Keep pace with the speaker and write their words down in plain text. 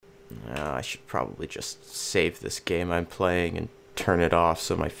I should probably just save this game I'm playing and turn it off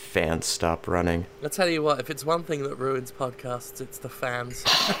so my fans stop running. I'll tell you what, if it's one thing that ruins podcasts, it's the fans.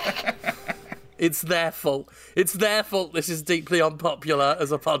 It's their fault. It's their fault this is deeply unpopular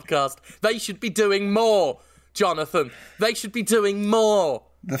as a podcast. They should be doing more, Jonathan. They should be doing more.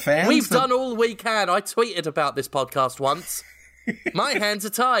 The fans? We've done all we can. I tweeted about this podcast once. My hands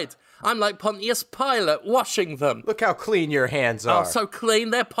are tied. I'm like Pontius Pilate, washing them. Look how clean your hands are. Oh, so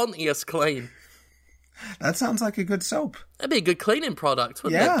clean. They're Pontius clean. That sounds like a good soap. That'd be a good cleaning product,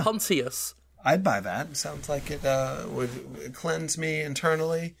 wouldn't it? Pontius. I'd buy that. Sounds like it would cleanse me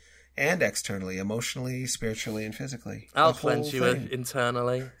internally and externally, emotionally, spiritually, and physically. I'll cleanse you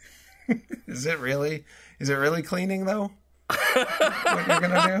internally. Is it really cleaning, though? What you're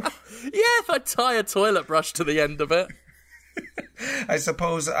going to do? Yeah, if I tie a toilet brush to the end of it. I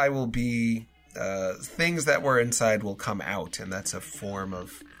suppose I will be... things that were inside will come out, and that's a form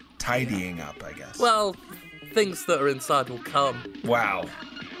of tidying up, I guess. Well, things that are inside will come. Wow.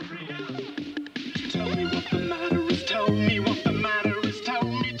 Tell me what the matter is, tell me what the matter is, tell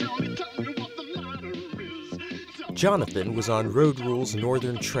me what the matter is. Jonathan was on Road Rule's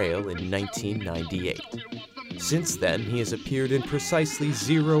Northern Trail in 1998. Since then, he has appeared in precisely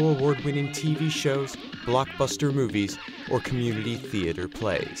 0 award-winning TV shows, blockbuster movies, or community theater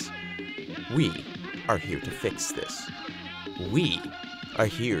plays. We are here to fix this. We are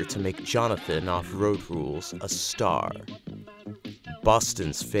here to make Jonathan off Road Rules a star.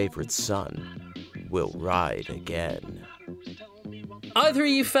 Boston's favorite son will ride again. Either of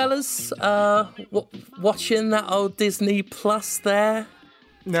you fellas watching that old Disney Plus there?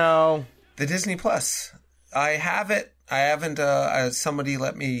 No. The Disney Plus. I have it. I haven't, somebody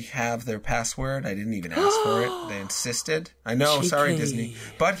let me have their password. I didn't even ask for it. They insisted. I know, Cheeky. Sorry, Disney.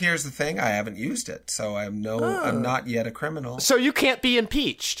 But here's the thing, I haven't used it, so I'm not yet a criminal. So you can't be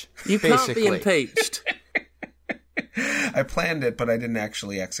impeached. You can't be impeached. I planned it, but I didn't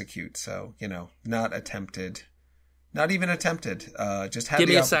actually execute, so, not attempted. Not even attempted. Just had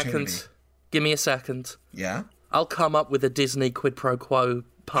the opportunity. Give me a second. Yeah? I'll come up with a Disney quid pro quo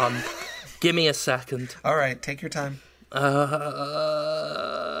pun. Give me a second. All right, take your time. I've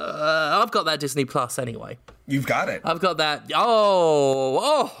got that Disney Plus anyway. You've got it. I've got that.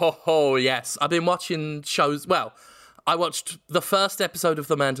 Oh, yes. I've been watching shows. Well, I watched the first episode of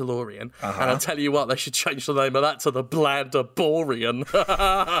The Mandalorian, and I'll tell you what, they should change the name of that to The Blandaborian.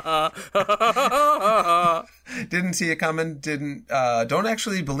 Didn't see it coming. Don't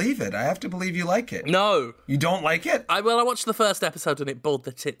actually believe it. I have to believe you like it. No. You don't like it? I watched the first episode and it bored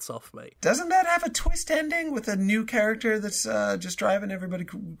the tits off me. Doesn't that have a twist ending with a new character that's just driving everybody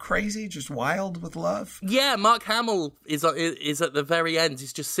crazy, just wild with love? Yeah, Mark Hamill is at the very end.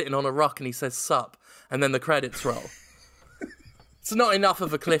 He's just sitting on a rock and he says, "Sup," and then the credits roll. It's not enough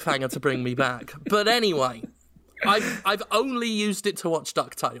of a cliffhanger to bring me back. But anyway, I've only used it to watch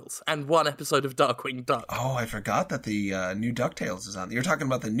DuckTales and one episode of Darkwing Duck. Oh, I forgot that the new DuckTales is on. You're talking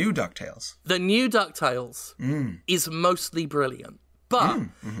about the new DuckTales. The new DuckTales is mostly brilliant, but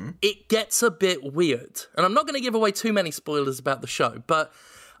it gets a bit weird. And I'm not going to give away too many spoilers about the show, but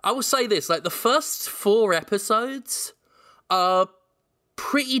I will say this, like the first 4 episodes are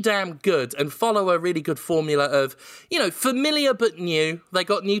pretty damn good and follow a really good formula of, familiar but new. They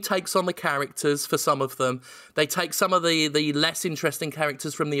got new takes on the characters for some of them. They take some of the less interesting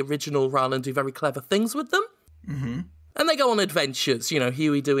characters from the original run and do very clever things with them. Mm-hmm. And they go on adventures.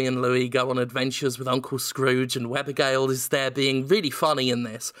 Huey, Dewey, and Louie go on adventures with Uncle Scrooge, and Webbergale is there being really funny in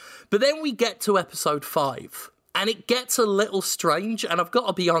this. But then we get to episode 5, and it gets a little strange, and I've got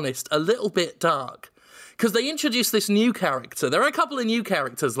to be honest, a little bit dark. Because they introduce this new character. There are a couple of new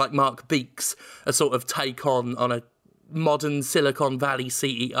characters like Mark Beeks, a sort of take on a modern Silicon Valley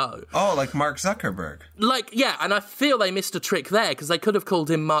CEO. Oh, like Mark Zuckerberg. Yeah, and I feel they missed a trick there because they could have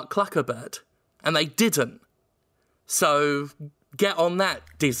called him Mark Zuckerberg, and they didn't. So get on that,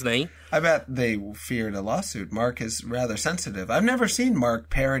 Disney. I bet they feared a lawsuit. Mark is rather sensitive. I've never seen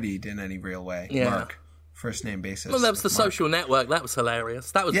Mark parodied in any real way. Yeah. Mark. First name basis. Well, that was the Mark. Social Network. That was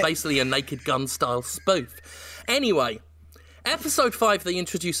hilarious. That was basically a Naked Gun style spoof. Anyway, episode 5, they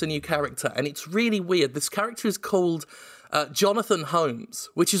introduce a new character, and it's really weird. This character is called Jonathan Holmes,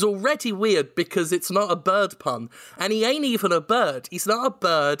 which is already weird because it's not a bird pun, and he ain't even a bird. He's not a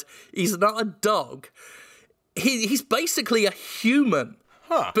bird. He's not a dog. He's basically a human,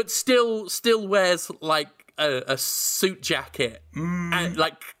 but still wears a suit jacket and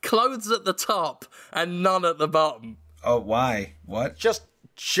clothes at the top and none at the bottom. Oh, why? What? Just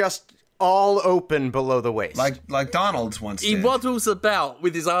all open below the waist. Like Donald's once He did. waddles about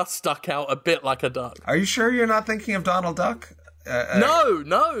with his ass stuck out a bit like a duck. Are you sure you're not thinking of Donald Duck?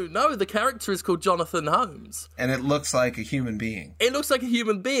 No. The character is called Jonathan Holmes. And it looks like a human being. It looks like a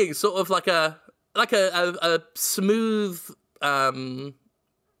human being, sort of like a smooth,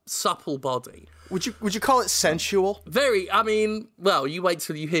 supple body. Would you call it sensual? Very. I mean, well, you wait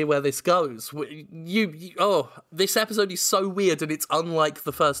till you hear where this goes. This episode is so weird, and it's unlike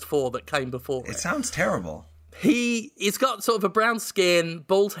the first 4 that came before it. It sounds terrible. He's got sort of a brown skin,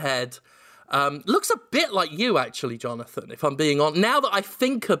 bald head. Looks a bit like you, actually, Jonathan, if I'm being honest. Now that I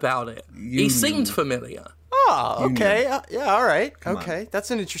think about it, he seemed familiar. Oh, okay. Yeah, all right. Okay, that's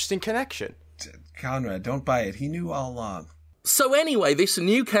an interesting connection. Conrad, don't buy it. He knew all along. So anyway, this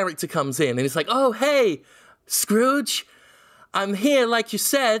new character comes in, and it's like, oh, hey, Scrooge, I'm here, like you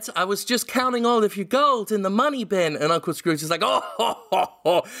said. I was just counting all of your gold in the money bin. And Uncle Scrooge is like,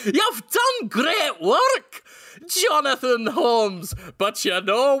 oh, you've done great work, Jonathan Holmes. But you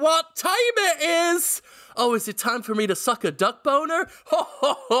know what time it is? Oh, is it time for me to suck a duck boner?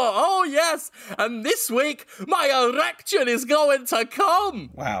 Oh, yes. And this week, my erection is going to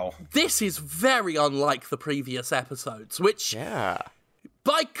come. Wow. This is very unlike the previous episodes, which,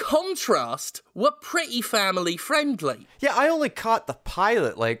 by contrast, were pretty family friendly. Yeah, I only caught the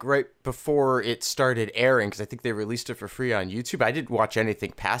pilot, like, right before it started airing, because I think they released it for free on YouTube. I didn't watch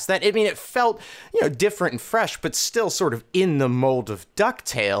anything past that. I mean, it felt, different and fresh, but still sort of in the mold of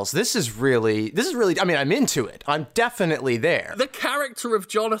DuckTales. This is really, I mean, I'm into it. I'm definitely there. The character of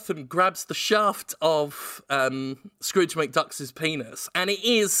Jonathan grabs the shaft of Scrooge McDuck's penis, and it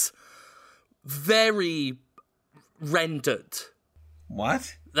is very rendered.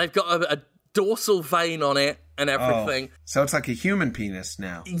 What? They've got a dorsal vein on it and everything. Oh, so it's like a human penis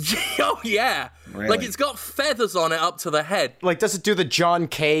now. Oh, yeah. Really? Like, it's got feathers on it up to the head. Like, does it do the John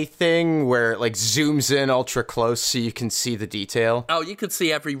Kay thing where it, like, zooms in ultra close so you can see the detail? Oh, you could see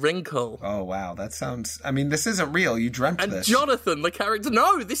every wrinkle. Oh, wow. That sounds... I mean, this isn't real. You dreamt and this. And Jonathan, the character...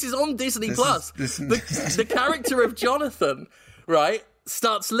 No, this is on Disney+. The character of Jonathan, right,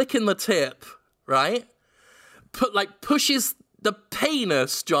 starts licking the tip, right? Pushes the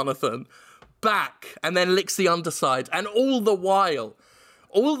penis, Jonathan, back, and then licks the underside. And all the while,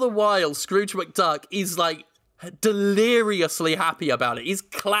 Scrooge McDuck is, like, deliriously happy about it. He's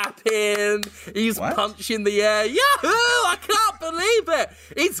clapping, he's punching the air. Yahoo! I can't believe it!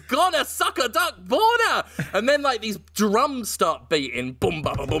 He's gonna suck a duck boner! And then, like, these drums start beating. Boom,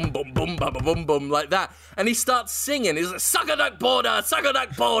 ba, ba, boom, boom, boom, ba, ba, boom, boom, like that. And he starts singing. He's like, suck a duck boner,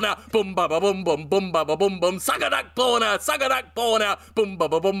 boom, ba, ba, boom, boom, boom, ba, ba, boom, boom, suck a duck boner, boom, ba,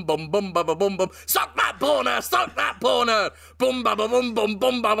 ba, boom, boom, boom, ba, ba, boom, boom, suck that boner, boom, ba, ba, boom, boom,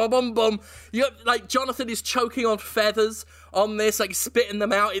 boom, ba, ba, boom, boom. Like, Jonathan is choking on feathers on this, like, spitting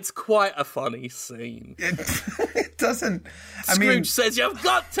them out. It's quite a funny scene. It doesn't... Scrooge says, you've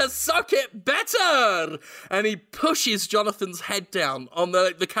got to suck it better! And he pushes Jonathan's head down on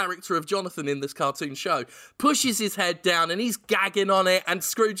the character of Jonathan in this cartoon show. Pushes his head down, and he's gagging on it, and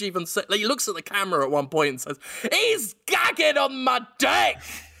Scrooge even says... Like, he looks at the camera at one point and says, he's gagging on my dick!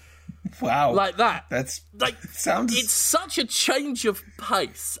 Wow. Like that. That's... Like, sounds... It's such a change of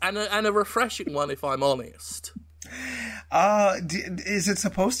pace, and a refreshing one, if I'm honest. Is it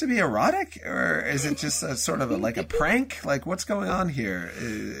supposed to be erotic, or is it just a sort of like a prank? Like, what's going on here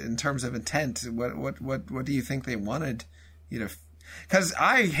in terms of intent? What do you think they wanted you to? Because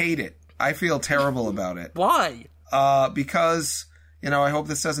I hate it. I feel terrible about it. Why? Because I hope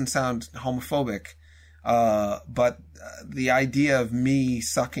this doesn't sound homophobic, but the idea of me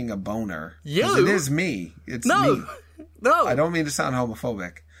sucking a boner, it is me. It's me. No, I don't mean to sound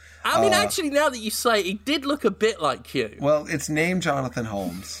homophobic. I mean, actually, now that you say it, he did look a bit like you. Well, it's named Jonathan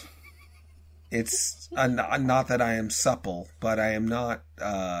Holmes. It's not that I am supple, but I am not,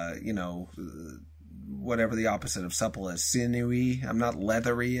 whatever the opposite of supple is, sinewy. I'm not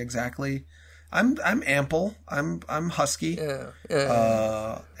leathery exactly. I'm ample. I'm husky.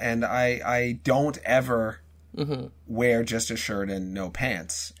 Yeah. And I don't ever wear just a shirt and no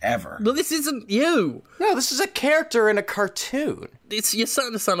pants ever. Well, this isn't you. No, this is a character in a cartoon. You're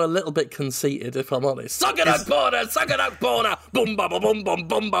starting to sound a little bit conceited, if I'm honest. Suck it up, boner, boom, ba, ba, boom, boom,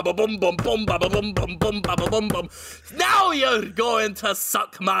 boom, ba, ba, boom, boom, boom, ba, ba, boom, boom, boom, ba, ba, boom, boom. Now you're going to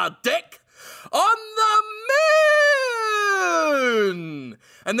suck my dick on the moon.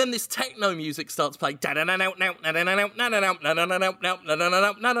 And then this techno music starts playing. And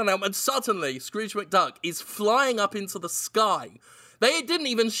suddenly, Scrooge McDuck is flying up into the sky. They didn't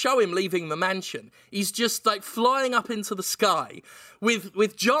even show him leaving the mansion. He's just, like, flying up into the sky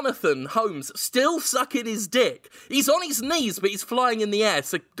with Jonathan Holmes still sucking his dick. He's on his knees, but he's flying in the air,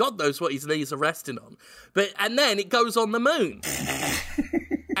 so God knows what his knees are resting on. And then it goes on the moon.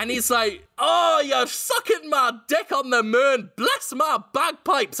 And he's like, oh, you're sucking my dick on the moon. Bless my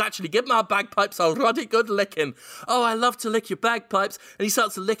bagpipes. Actually, give my bagpipes a ruddy good licking. Oh, I love to lick your bagpipes. And he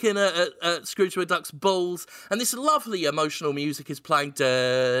starts licking at Scrooge McDuck's balls. And this lovely emotional music is playing.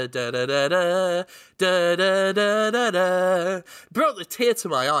 Da, da, da, da, da, da, da, da, da, da. Brought the tear to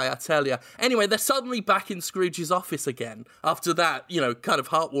my eye, I tell you. Anyway, they're suddenly back in Scrooge's office again after that, kind of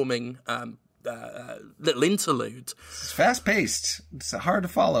heartwarming little interlude. It's fast-paced. It's hard to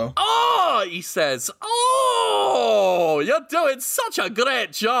follow. Oh, he says, oh, you're doing such a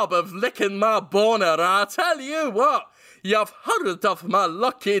great job of licking my boner. I tell you what, you've heard of my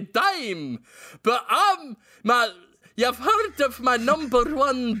lucky dime, but you've heard of my number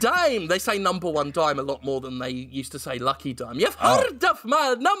one dime. They say number one dime a lot more than they used to say lucky dime. You've heard of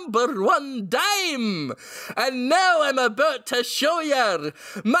my number one dime. And now I'm about to show you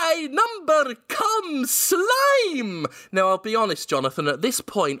my number come slime. Now, I'll be honest, Jonathan, at this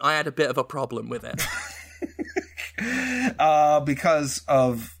point, I had a bit of a problem with it. Because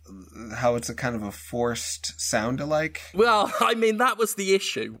of how it's a kind of a forced sound-alike? Well, I mean, that was the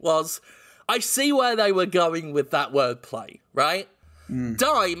issue, was... I see where they were going with that wordplay, right?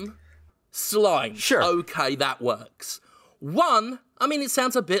 Dime, slime. Sure. Okay, that works. One, I mean, it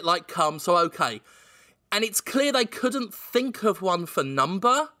sounds a bit like cum, so okay. And it's clear they couldn't think of one for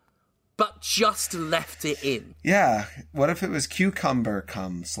number, but just left it in. Yeah. What if it was cucumber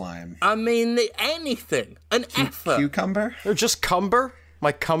cum slime? I mean, anything. An effort. Cucumber? Or just cumber?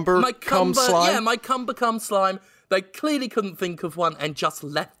 My cumber cum slime? Yeah, my cumber cum slime. They clearly couldn't think of one and just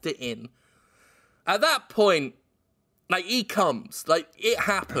left it in. At that point, like, he comes. Like, it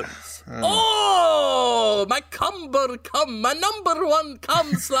happens. Oh, my cumber cum, my number one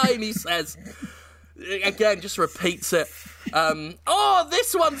cum slime, he says. Again, just repeats it. Oh,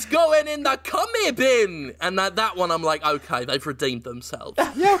 this one's going in the cummy bin. And that one, I'm like, okay, they've redeemed themselves.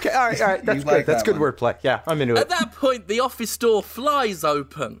 Yeah, okay, all right, that's good. like That's that good one. wordplay. Yeah, I'm into it. At that point, the office door flies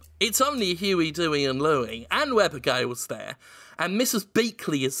open. It's only Huey, Dewey, and Louie, and Webbergale's there. And Mrs.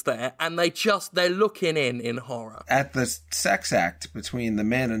 Beakley is there, and they're looking in horror. At the sex act between the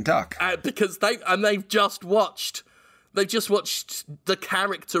man and duck. Because they've just watched the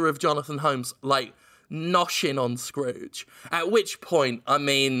character of Jonathan Holmes, like, noshing on Scrooge. At which point, I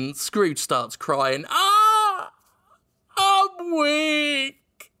mean, Scrooge starts crying, I'm weak,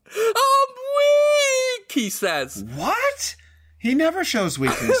 he says. What? He never shows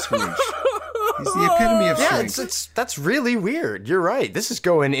weakness, Scrooge. He's the epitome of strength. Yeah, that's really weird. You're right. This is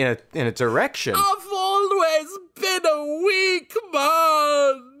going in a direction. I've always been a weak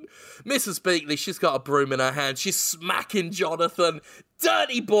man. Mrs. Beakley, she's got a broom in her hand. She's smacking Jonathan.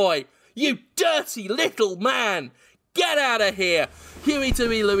 Dirty boy, you dirty little man. Get out of here. Huey,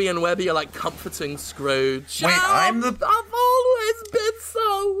 Dewey, Louie, and Webby are like comforting Scrooge. Wait, I've always been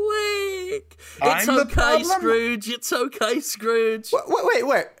so weak. It's I'm the okay, problem? Scrooge. It's okay, Scrooge.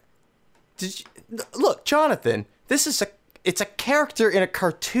 Wait. Did you look, Jonathan? It's a character in a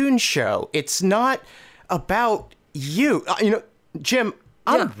cartoon show. It's not about you. Jim.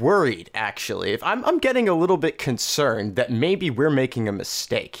 I'm worried, actually. If I'm getting a little bit concerned that maybe we're making a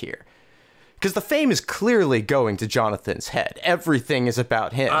mistake here. Because the fame is clearly going to Jonathan's head. Everything is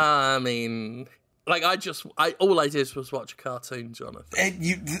about him. I mean, like, all I did was watch a cartoon, Jonathan.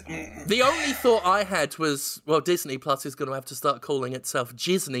 The only thought I had was, well, Disney Plus is going to have to start calling itself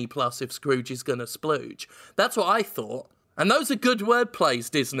Gisney Plus if Scrooge is going to splooge. That's what I thought. And those are good word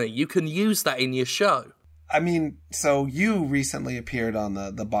plays, Disney. You can use that in your show. I mean, so you recently appeared on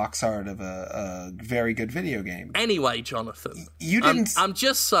the box art of a very good video game. Anyway, Jonathan. You didn't... I'm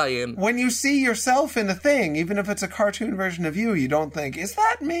just saying... When you see yourself in a thing, even if it's a cartoon version of you don't think, is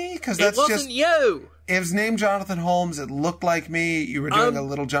that me? Because that's it wasn't you! It was named Jonathan Holmes. It looked like me. You were doing a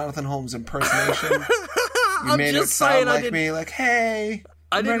little Jonathan Holmes impersonation. You made it sound like me, like, hey,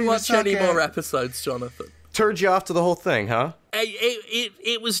 I didn't watch any more episodes, Jonathan. Turned you off to the whole thing, huh?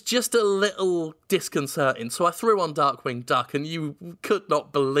 It was just a little disconcerting. So I threw on Darkwing Duck, and you could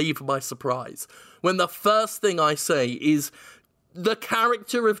not believe my surprise when the first thing I see is the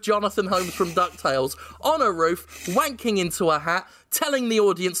character of Jonathan Holmes from DuckTales on a roof, wanking into a hat, telling the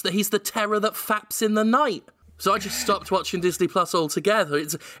audience that he's the terror that faps in the night. So I just stopped watching Disney Plus altogether.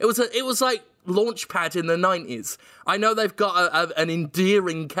 It was like Launchpad in the 90s. I know they've got an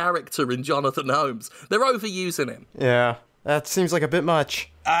endearing character in Jonathan Holmes. They're overusing him. Yeah, that seems like a bit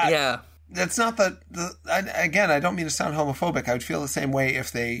much. Yeah. That's not again, I don't mean to sound homophobic. I would feel the same way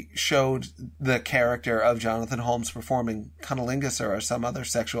if they showed the character of Jonathan Holmes performing cunnilingus or some other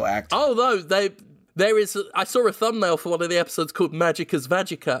sexual act. Although I saw a thumbnail for one of the episodes called Magicka's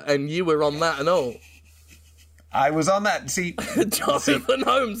Vagica, and you were on that and all. I was on that. See, Jonathan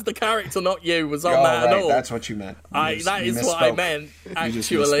Holmes, the character, not you, was on that right, at all. That's what you meant. That is what I meant, actually. You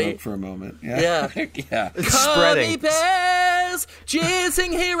just misspoke for a moment. Yeah. Yeah. Spreading. Gummy bears,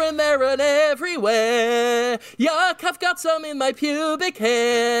 jizzing here and there and everywhere. Yuck, I've got some in my pubic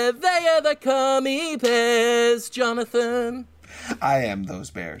hair. They are the gummy bears, Jonathan. I am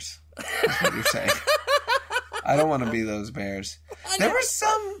those bears. That's what you're saying. I don't want to be those bears. There was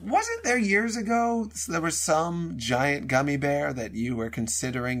wasn't there years ago, there was some giant gummy bear that you were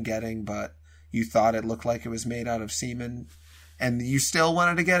considering getting, but you thought it looked like it was made out of semen, and you still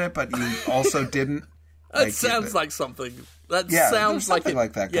wanted to get it, but you also didn't? That sounds like something. That Yeah, sounds there's something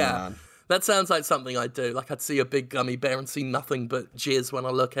like that going on. That sounds like something I'd do. Like, I'd see a big gummy bear and see nothing but jizz when I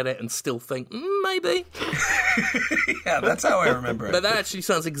look at it and still think, maybe. Yeah, that's how I remember it. But that actually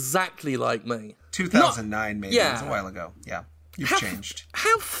sounds exactly like me. 2009, maybe. Yeah. It was a while ago. Yeah. You've changed.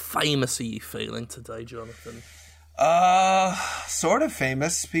 How famous are you feeling today, Jonathan? Sort of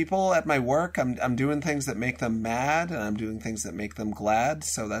famous. People at my work, I'm doing things that make them mad, and I'm doing things that make them glad.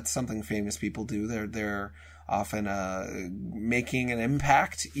 So that's something famous people do. They're often making an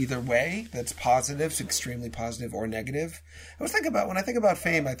impact either way that's positive, extremely positive, or negative. When I think about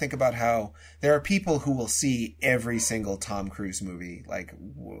fame, I think about how there are people who will see every single Tom Cruise movie, like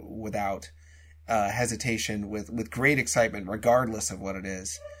without hesitation, with great excitement, regardless of what it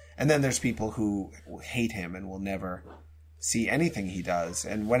is. And then there's people who hate him and will never see anything he does.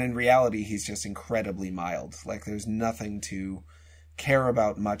 And when in reality, he's just incredibly mild. Like, there's nothing to care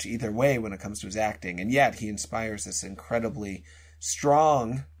about much either way when it comes to his acting, and yet he inspires this incredibly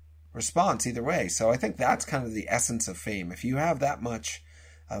strong response either way. So I think that's kind of the essence of fame. If you have that much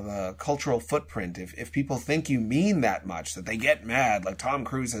of a cultural footprint, if people think you mean that much, that they get mad, like Tom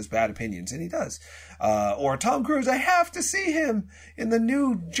Cruise has bad opinions, and he does, or Tom Cruise, I have to see him in the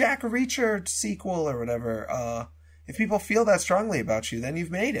new Jack Reacher sequel or whatever, if people feel that strongly about you, then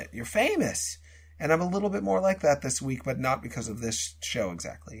you've made it. You're famous. And I'm a little bit more like that this week, but not because of this show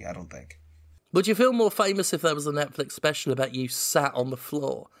exactly, I don't think. Would you feel more famous if there was a Netflix special about you sat on the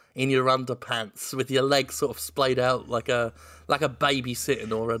floor in your underpants with your legs sort of splayed out like a baby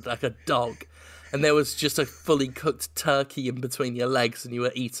sitting or like a dog, and there was just a fully cooked turkey in between your legs and you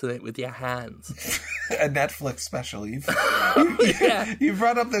were eating it with your hands? A Netflix special. You've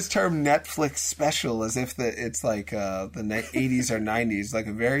brought up this term Netflix special as if it's like the 80s or 90s, like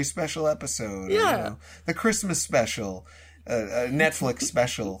a very special episode. Yeah. Or, the Christmas special, a Netflix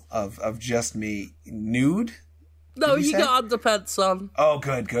special of just me nude. No, you got underpants on. Oh,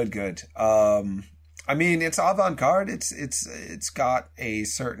 good. I mean, it's avant-garde. It's got a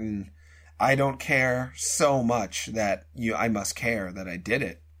certain, I don't care so much that I must care that I did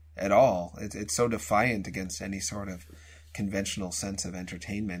it at all. It's so defiant against any sort of conventional sense of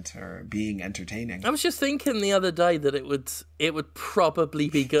entertainment or being entertaining. I was just thinking the other day that it would probably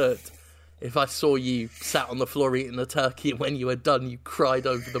be good if I saw you sat on the floor eating a turkey and when you were done you cried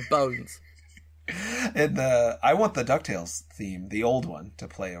over the bones. And I want the DuckTales theme, the old one, to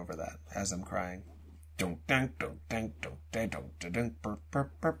play over that as I'm crying.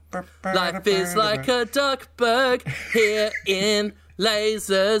 Life is like a duck bug here in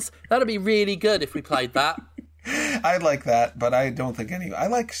lasers. That'd be really good if we played that. I'd like that, but I don't think I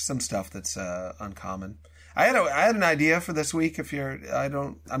like some stuff that's uncommon. I had an idea for this week.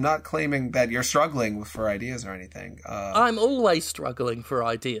 I'm not claiming that you're struggling for ideas or anything. I'm always struggling for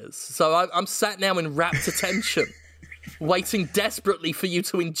ideas, so I'm sat now in rapt attention, waiting desperately for you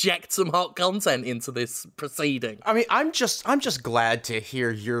to inject some hot content into this proceeding. I mean, I'm just glad to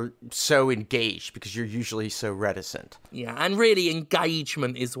hear you're so engaged because you're usually so reticent. Yeah, and really,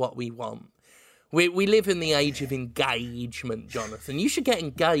 engagement is what we want. We live in the age of engagement, Jonathan. You should get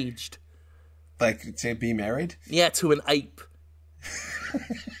engaged. Like, to be married? Yeah, to an ape.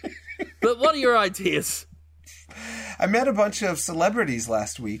 But what are your ideas? I met a bunch of celebrities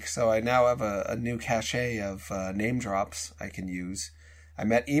last week, so I now have a new cachet of name drops I can use. I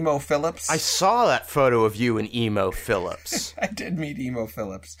met Emo Phillips. I saw that photo of you and Emo Phillips. I did meet Emo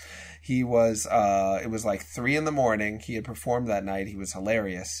Phillips. He was, it was like 3 a.m. He had performed that night. He was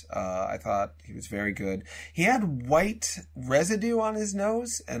hilarious. I thought he was very good. He had white residue on his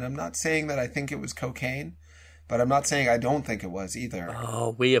nose, and I'm not saying that I think it was cocaine, but I'm not saying I don't think it was either.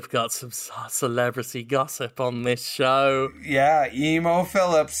 Oh, we have got some celebrity gossip on this show. Yeah, Emo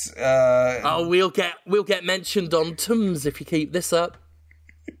Phillips. We'll get mentioned on Tums if you keep this up.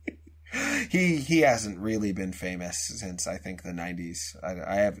 He hasn't really been famous since I think the 90s.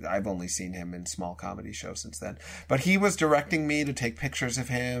 I've only seen him in small comedy shows since then. But he was directing me to take pictures of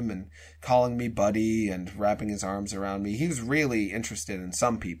him and calling me buddy and wrapping his arms around me. He was really interested in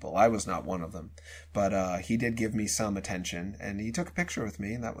some people. I was not one of them. But he did give me some attention, and he took a picture with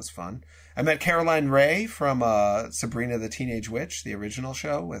me, and that was fun. I met Caroline Rhea from Sabrina the Teenage Witch, the original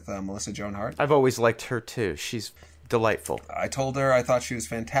show with Melissa Joan Hart. I've always liked her too. She's delightful. I told her I thought she was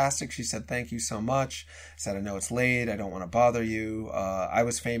fantastic. She said, thank you so much. I said, I know it's late. I don't want to bother you. I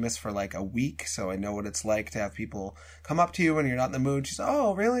was famous for like a week, so I know what it's like to have people come up to you when you're not in the mood. She said,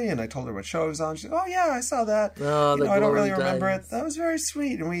 oh, really? And I told her what show I was on. She said, oh, yeah, I saw that. Oh, I don't really remember it. That was very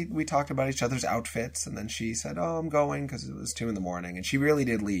sweet. And we talked about each other's outfits. And then she said, oh, I'm going because it was 2 a.m. And she really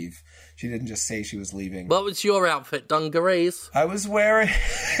did leave. She didn't just say she was leaving. What was your outfit? Dungarees? I was wearing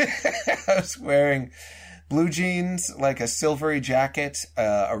blue jeans, like a silvery jacket,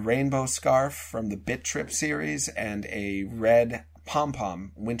 a rainbow scarf from the Bit Trip series, and a red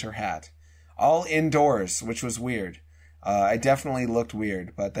pom-pom winter hat. All indoors, which was weird. I definitely looked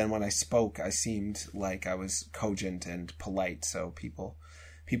weird, but then when I spoke, I seemed like I was cogent and polite, so people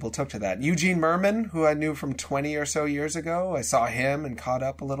took to that. Eugene Merman, who I knew from 20 or so years ago, I saw him and caught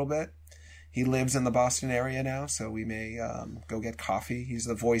up a little bit. He lives in the Boston area now, so we may go get coffee. He's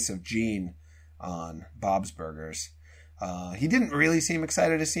the voice of Gene on Bob's Burgers. He didn't really seem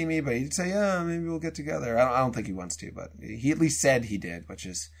excited to see me, but he'd say, yeah, maybe we'll get together. I don't think he wants to, but he at least said he did, which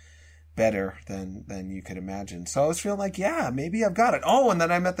is better than you could imagine. So I was feeling like, yeah, maybe I've got it. Oh, and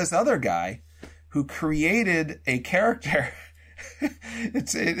then I met this other guy who created a character.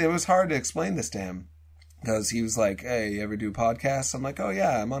 It was hard to explain this to him because he was like, hey, you ever do podcasts? I'm like, oh,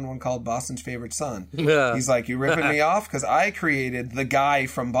 yeah, I'm on one called Boston's Favorite Son. Yeah. He's like, you ripping me off? Because I created the guy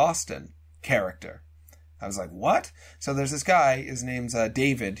from Boston character. I was like, what? So there's this guy, his name's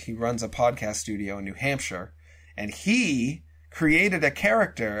David. He runs a podcast studio in New Hampshire, and he created a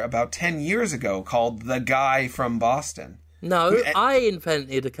character about 10 years ago called the guy from Boston. No, I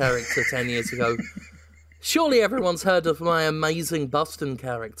invented a character 10 years ago. Surely everyone's heard of my amazing Boston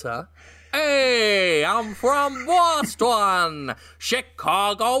character. Hey, I'm from Boston,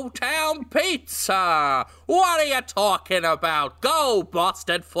 Chicago Town Pizza. What are you talking about? Go,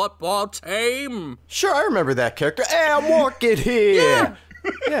 Boston football team. Sure, I remember that character. Hey, I'm walking here.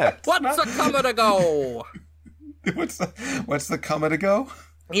 Yeah. What's the coming to go? What's the coming to go?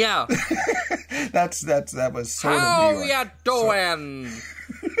 Yeah. that was sort How of New York. you doing?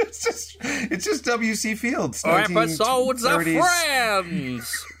 It's just W.C. Fields. Episodes of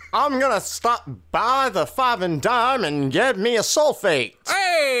Friends. I'm gonna stop by the Five and Dime and get me a sulfate.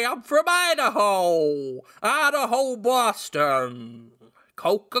 Hey, I'm from Idaho, Boston.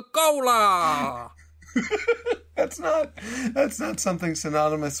 Coca-Cola. That's not something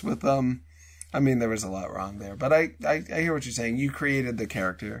synonymous with I mean, there was a lot wrong there, but I hear what you're saying. You created the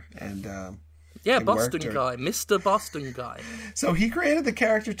character, and yeah, Boston guy, Mr. Boston guy. So he created the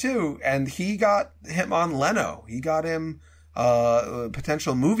character too, and he got him on Leno. He got him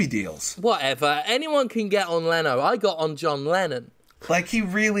potential movie deals. Whatever. Anyone can get on Leno. I got on John Lennon. Like, he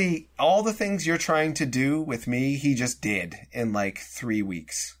really, all the things you're trying to do with me, he just did in like 3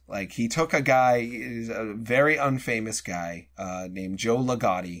 weeks. Like, he took a guy, a very unfamous guy, named Joe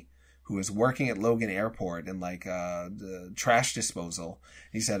Ligotti, who was working at Logan Airport in like the trash disposal.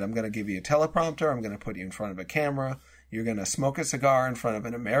 He said, I'm going to give you a teleprompter. I'm going to put you in front of a camera. You're going to smoke a cigar in front of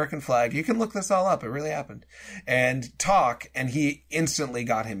an American flag. You can look this all up. It really happened. And talk, and he instantly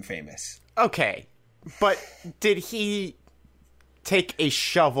got him famous. Okay, but did he take a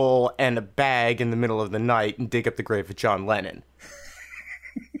shovel and a bag in the middle of the night and dig up the grave of John Lennon?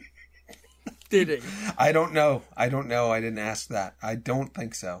 Did he? I don't know. I didn't ask that. I don't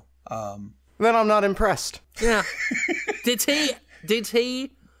think so. Then I'm not impressed. Yeah. Did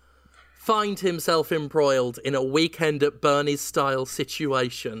he find himself embroiled in a Weekend at Bernie's style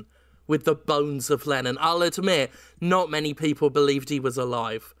situation with the bones of Lennon? I'll admit, not many people believed he was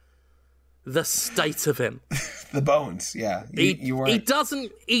alive. The state of him. The bones, yeah. You weren't...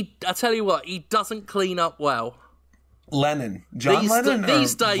 I tell you what, he doesn't clean up well. Lennon. John Lennon?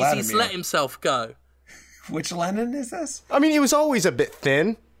 These days, Vladimir? he's let himself go. Which Lennon is this? I mean, he was always a bit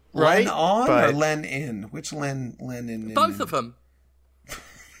thin, right? Len on or Len in? Which Lennon? Both of them.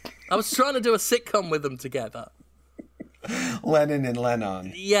 I was trying to do a sitcom with them together. Lennon and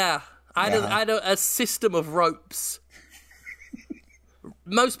Lennon. Yeah. I had a system of ropes.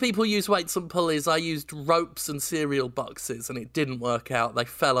 Most people use weights and pulleys. I used ropes and cereal boxes, and it didn't work out. They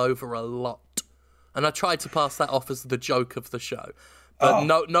fell over a lot. And I tried to pass that off as the joke of the show. But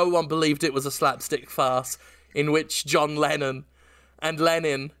no one believed it was a slapstick farce in which John Lennon and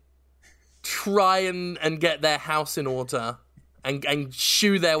Lenin try and get their house in order and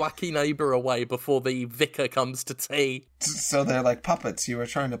shoo their wacky neighbour away before the vicar comes to tea. So they're like puppets. You were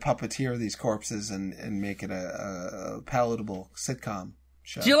trying to puppeteer these corpses and make it a palatable sitcom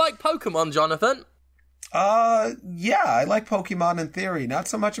show. Do you like Pokemon, Jonathan? Yeah, I like Pokemon in theory. Not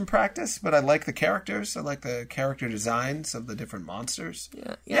so much in practice, but I like the characters. I like the character designs of the different monsters.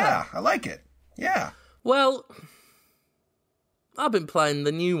 Yeah, I like it. Yeah. Well, I've been playing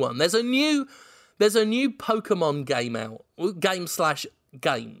the new one. There's a new Pokemon game out. Games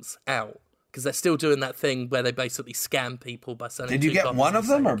out. Because they're still doing that thing where they basically scam people by selling. Did you get one of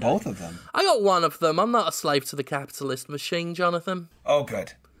them or both of them? I got one of them. I'm not a slave to the capitalist machine, Jonathan. Oh,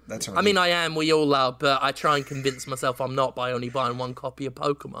 good. That's right. I mean, I am. We all are, but I try and convince myself I'm not by only buying one copy of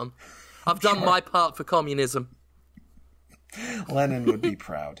Pokemon. I've done my part for communism. Lenin would be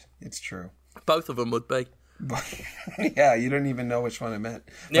proud. It's true. Both of them would be. Yeah, you don't even know which one I meant.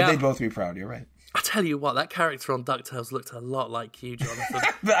 But they'd both be proud. You're right. I tell you what, that character on DuckTales looked a lot like you, Jonathan.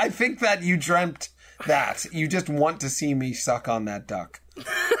 I think that you dreamt that. You just want to see me suck on that duck.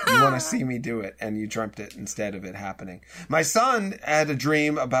 You want to see me do it, and you dreamt it instead of it happening. My son had a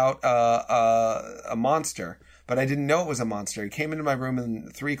dream about a monster, but I didn't know it was a monster. He came into my room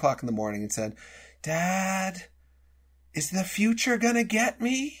at 3 o'clock in the morning and said, "Dad, is the future going to get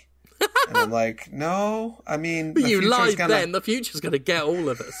me?" And I'm like, no, I mean... But you lied then. The future's going to get all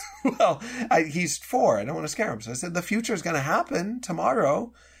of us. Well, he's 4. I don't want to scare him. So I said, the future's going to happen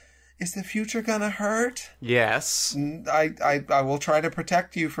tomorrow. Is the future going to hurt? Yes. I will try to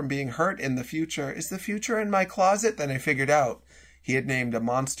protect you from being hurt in the future. Is the future in my closet? Then I figured out he had named a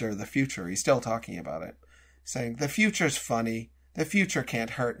monster the future. He's still talking about it. Saying, the future's funny. The future can't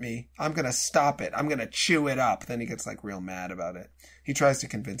hurt me. I'm going to stop it. I'm going to chew it up. Then he gets like real mad about it. He tries to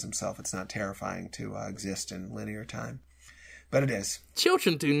convince himself it's not terrifying to exist in linear time. But it is.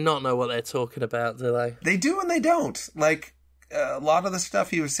 Children do not know what they're talking about, do they? They do and they don't. Like, a lot of the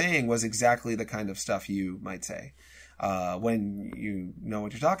stuff he was saying was exactly the kind of stuff you might say when you know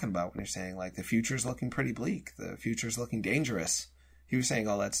what you're talking about. When you're saying, like, the future's looking pretty bleak. The future's looking dangerous. He was saying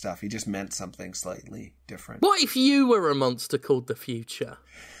all that stuff. He just meant something slightly different. What if you were a monster called the future?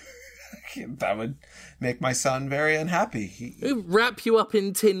 That would make my son very unhappy. He'd wrap you up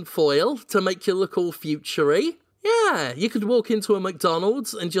in tin foil to make you look all futury. Yeah, you could walk into a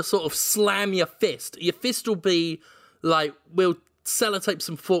McDonald's and just sort of slam your fist. Your fist will be like, we'll sellotape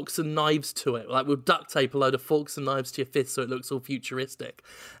some forks and knives to it. Like, we'll duct tape a load of forks and knives to your fist so it looks all futuristic.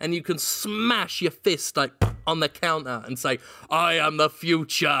 And you can smash your fist, like, on the counter and say, I am the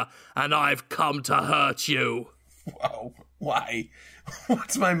future and I've come to hurt you. Whoa, why?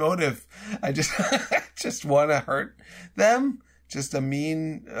 What's my motive? I just want to hurt them? Just a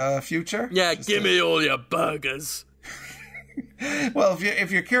mean future? Yeah, give me all your burgers. Well,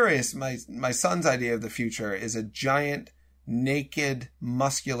 if you're curious, my son's idea of the future is a giant, naked,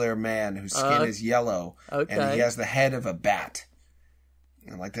 muscular man whose skin is yellow, and he has the head of a bat.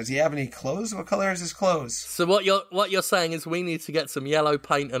 And like, does he have any clothes? What color is his clothes? So what you're saying is we need to get some yellow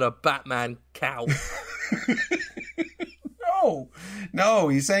paint and a Batman cowl. No,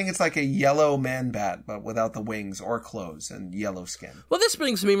 he's saying it's like a yellow man bat, but without the wings or clothes and yellow skin. Well, this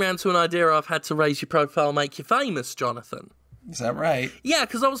brings me round to an idea I've had to raise your profile, make you famous, Jonathan. Is that right? Yeah,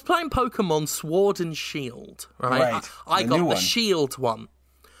 because I was playing Pokemon Sword and Shield, right? I got the Shield one.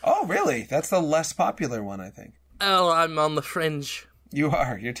 Oh, really? That's the less popular one, I think. Oh, I'm on the fringe. You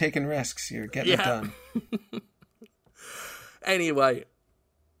are. You're taking risks. You're getting it done. Anyway,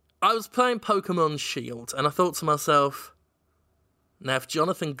 I was playing Pokemon Shield, and I thought to myself, now if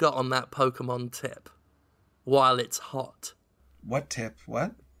Jonathan got on that Pokemon tip while it's hot... What tip?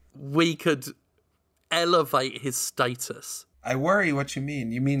 What? We could elevate his status. I worry what you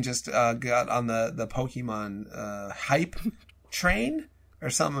mean. You mean just got on the Pokemon hype train?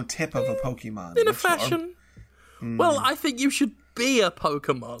 Or some tip of a Pokemon? In a fashion. Well, I think you should be a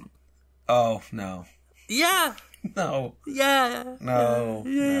Pokemon. Oh, no. Yeah. No. Yeah. No.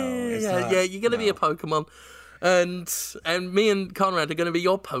 Yeah, you're going to be a Pokemon. And me and Conrad are going to be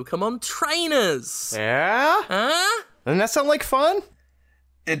your Pokemon trainers. Yeah? Huh? Doesn't that sound like fun?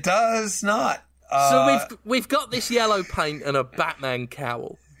 It does not. So we've got this yellow paint and a Batman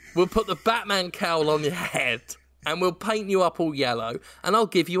cowl. We'll put the Batman cowl on your head, and we'll paint you up all yellow, and I'll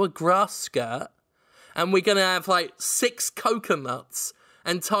give you a grass skirt, and we're going to have, like, 6 coconuts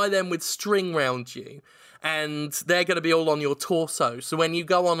and tie them with string round you. And they're going to be all on your torso. So when you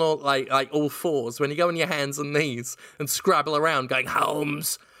go on all, like all fours, when you go on your hands and knees and scrabble around going,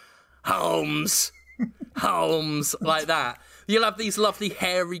 Holmes, Holmes, Holmes, like that, You'll have these lovely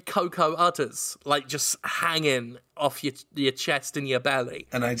hairy cocoa udders, like just hanging off your chest and your belly.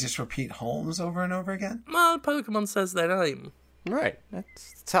 And I just repeat Holmes over and over again? Well, Pokemon says their name. Right.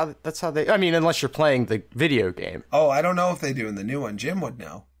 That's how they. I mean, unless you're playing the video game. Oh, I don't know if they do in the new one. Jim would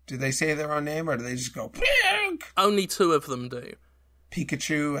know. Do they say their own name, or do they just go Pink? Only 2 of them do.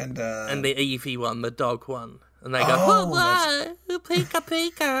 Pikachu and the Eevee one, the dog one. And they go, Oh, Pika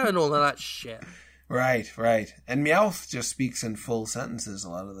Pika, and all of that shit. Right. And Meowth just speaks in full sentences a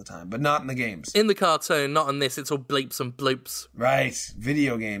lot of the time, but not in the games. In the cartoon, not in this, it's all bleeps and bloops. Right.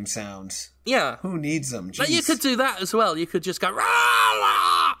 Video game sounds. Yeah. Who needs them? But you Jeez. could do that as well. You could just go, rah,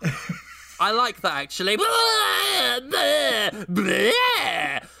 rah. I like that, actually.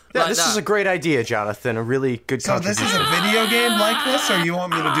 Yeah, this is a great idea, Jonathan. A really good So this contribution. is a video game like this, or you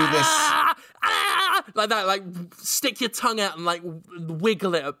want me to do this? Like that, like stick your tongue out and like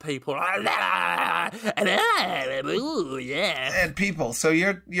wiggle it at people. Ooh, yeah. And people, so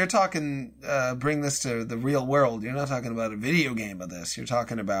you're talking, bring this to the real world. You're not talking about a video game of this. You're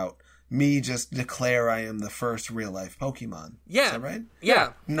talking about me just declare I am the first real life Pokemon. Yeah. Is that right?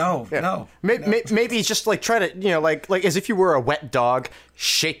 Yeah. No. Maybe just like try to, like as if you were a wet dog,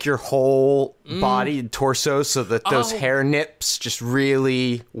 shake your whole body and torso so that those hair nips just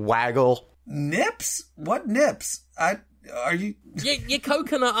really waggle. Nips? What nips? Are you? Your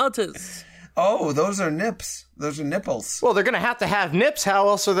coconut udders. Oh, those are nips. Those are nipples. Well, they're going to have nips. How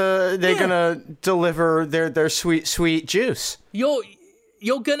else are they going to deliver their sweet, sweet juice?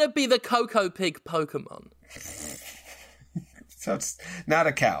 You're gonna be the Cocoa Pig Pokemon. So it's not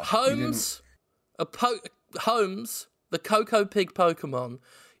a cow. Holmes, the Cocoa Pig Pokemon.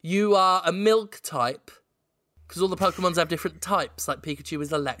 You are a milk type, because all the Pokemons have different types. Like Pikachu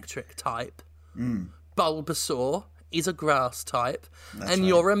is electric type. Bulbasaur is a grass type, and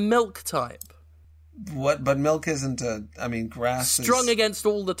you're a milk type. What? But milk isn't a. I mean, grass. Strong against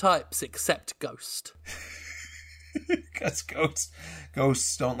all the types except Ghost. Because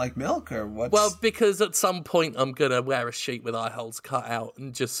ghosts don't like milk, or what? Well, because at some point I'm going to wear a sheet with eye holes cut out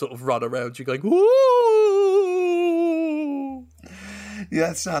and just sort of run around you going, woo! Yeah,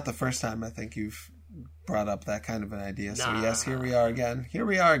 that's not the first time I think you've brought up that kind of an idea. So yes, here we are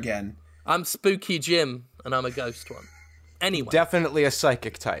again. I'm Spooky Jim, and I'm a ghost one. Anyway. Definitely a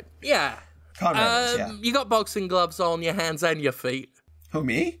psychic type. Yeah. Conrad is, yeah. You got boxing gloves on your hands and your feet. Who,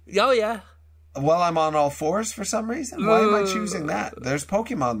 me? Oh, yeah. Well, I'm on all fours for some reason. Why am I choosing that? There's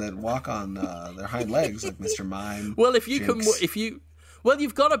Pokemon that walk on their hind legs, like Mr. Mime. Well, if you Jinx.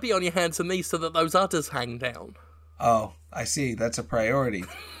 you've got to be on your hands and knees so that those udders hang down. Oh, I see. That's a priority.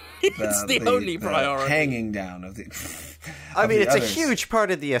 It's the only priority. Hanging down of the. I mean, it's others. a huge part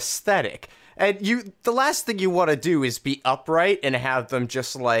of the aesthetic. And the last thing you want to do is be upright and have them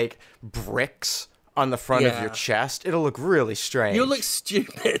just like bricks on the front of your chest. It'll look really strange. You'll look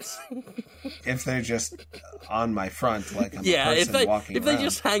stupid. If they're just on my front, like I'm a if person walking they around.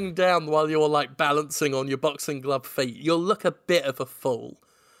 just hang down while you're like balancing on your boxing glove feet, you'll look a bit of a fool.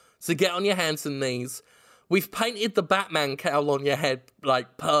 So get on your hands and knees. We've painted the Batman cowl on your head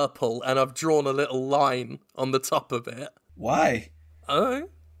like purple, and I've drawn a little line on the top of it. Why? Oh,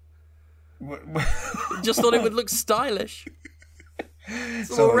 just thought it would look stylish. It's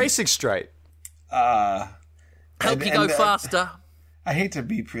a little racing stripe. Help you go faster. I hate to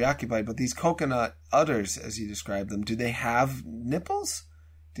be preoccupied, but these coconut udders, as you describe them, do they have nipples?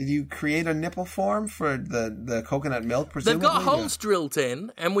 Did you create a nipple form for the coconut milk, presumably? They've got holes drilled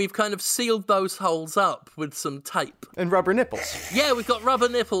in, and we've kind of sealed those holes up with some tape. And rubber nipples. Yeah, we've got rubber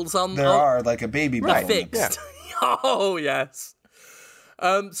nipples on. There are, like a baby bubble. Fixed. Yeah. Oh, yes.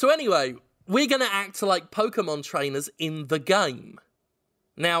 So anyway, we're going to act like Pokemon trainers in the game.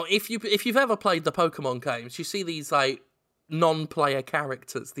 Now, if you've ever played the Pokemon games, you see these like non-player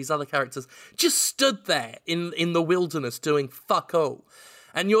characters, these other characters, just stood there in the wilderness doing fuck all.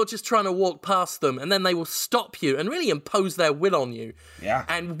 And you're just trying to walk past them, and then they will stop you and really impose their will on you. Yeah.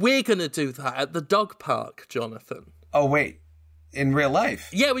 And we're going to do that at the dog park, Jonathan. Oh, wait. In real life?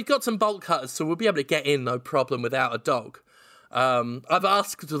 Yeah, we've got some bolt cutters, so we'll be able to get in no problem without a dog. I've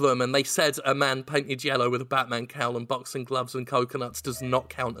asked them, and they said a man painted yellow with a Batman cowl and boxing gloves and coconuts does not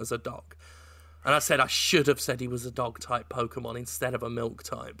count as a dog. And I said I should have said he was a dog-type Pokemon instead of a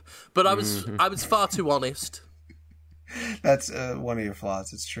milk-type. But I was far too honest. That's one of your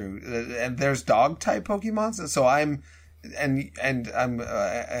flaws. It's true. And there's dog-type Pokemon, so I'm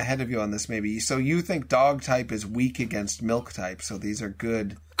ahead of you on this maybe. So you think dog-type is weak against milk-type, so these are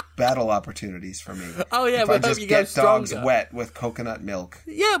good battle opportunities for me. Oh yeah, if we'll I just hope you go get dogs stronger. wet with coconut milk.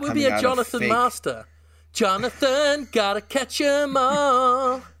 Yeah, we'll be coming a out of Jonathan fake- Master. Jonathan, gotta catch 'em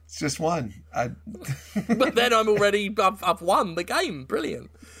all. It's just one. But then I've won the game. Brilliant.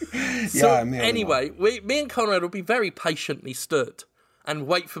 I'm the only anyway, me and Conrad will be very patiently stood and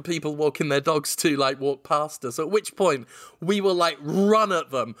wait for people walking their dogs to walk past us, at which point we will run at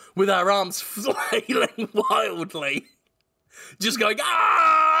them with our arms flailing wildly, just going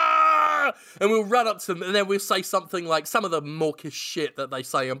ah, and we'll run up to them, and then we'll say something like some of the mawkish shit that they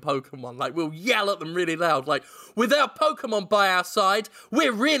say in Pokemon. We'll yell at them really loud, with our Pokemon by our side,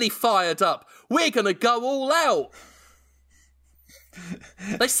 we're really fired up, we're gonna go all out.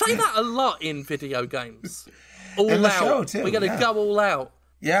 They say that a lot in video games. All in the out. show, too, We're going to go all out.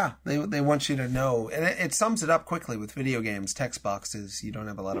 Yeah, they want you to know. And it sums it up quickly with video games, text boxes. You don't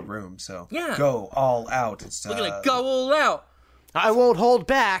have a lot of room, so go all out. We're going to go all out. I won't hold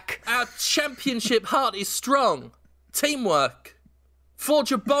back. Our championship heart is strong. Teamwork.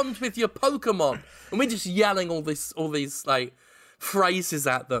 Forge a bond with your Pokemon. And we're just yelling all these phrases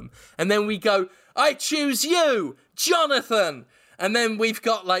at them. And then we go, I choose you, Jonathan. And then we've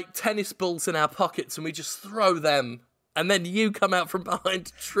got tennis balls in our pockets and we just throw them. And then you come out from behind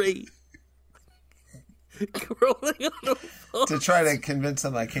a tree. Crawling on a foot. To try to convince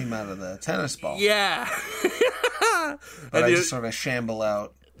them I came out of the tennis ball. Yeah. But I just sort of shamble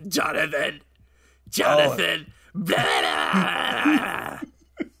out. Jonathan. Blah, blah.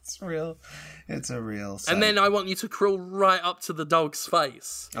 It's real. It's a real sight. And then I want you to crawl right up to the dog's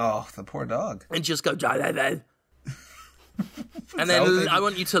face. Oh, the poor dog. And just go, Jonathan. And then I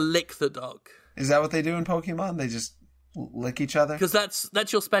want you to lick the dog. Is that what they do in Pokemon? They just lick each other? Because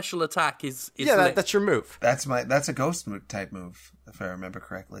that's your special attack. Is that's your move. That's a ghost type move, if I remember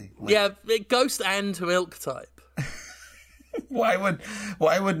correctly. Lick. Yeah, ghost and milk type. Why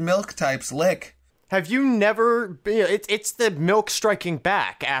would milk types lick? Have you never? It's the milk striking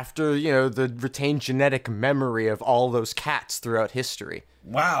back after the retained genetic memory of all those cats throughout history.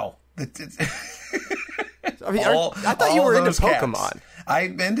 Wow. I mean, I thought you were into Pokemon. Cats.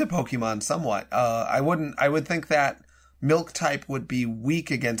 I'm into Pokemon somewhat. I would think that milk type would be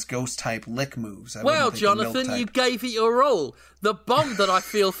weak against ghost type lick moves. Well, Jonathan, you gave it your all. The bond that I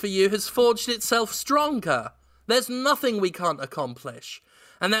feel for you has forged itself stronger. There's nothing we can't accomplish.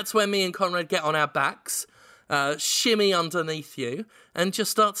 And that's where me and Conrad get on our backs, shimmy underneath you, and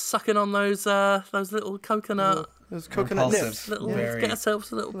just start sucking on those little coconut. Those coconut nips. Get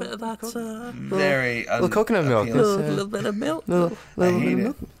ourselves a little bit of that. Very little coconut milk. A little bit of milk. I hate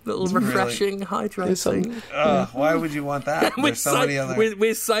it. Little refreshing, hydrating. Why would you want that? There's so many other.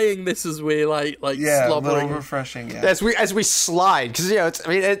 We're saying this as we're slobbering. A little refreshing. Yeah. As we slide, because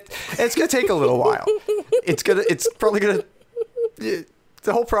it's gonna take a little while. It's probably gonna.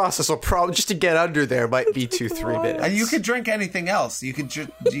 The whole process will probably just to get under there might be 2-3 minutes. And you could drink anything else. You could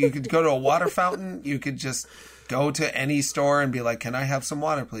go to a water fountain. You could just go to any store and be like, "Can I have some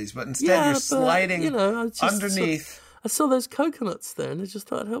water, please?" But instead, you're sliding underneath. I saw those coconuts there, and I just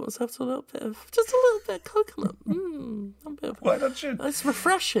thought I'd help myself to a little bit of coconut. Why don't you? It's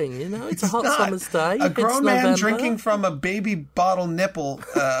refreshing, It's a hot summer's day. A grown man drinking from a baby bottle nipple,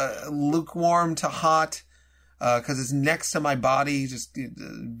 lukewarm to hot. Because it's next to my body, just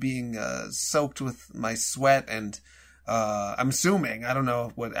being soaked with my sweat, and I'm assuming, I don't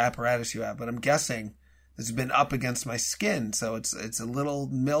know what apparatus you have, but I'm guessing it's been up against my skin, so it's a little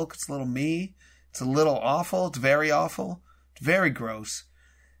milk, it's a little me, it's a little awful, it's very awful, it's very gross,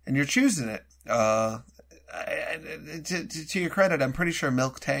 and you're choosing it. To your credit, I'm pretty sure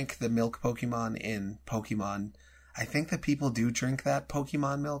Milk Tank, the milk Pokemon in Pokemon, I think that people do drink that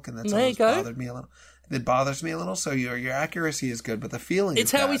Pokemon milk, and that's always bothered me a little. It bothers me a little, so your accuracy is good, but the feeling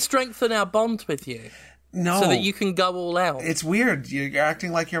is how bad. we strengthen our bond with you. No. So that you can go all out. It's weird. You're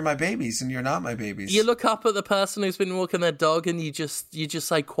acting like you're my babies, and you're not my babies. You look up at the person who's been walking their dog, and you just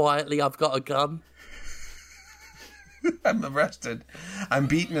say quietly, "I've got a gun." I'm arrested. I'm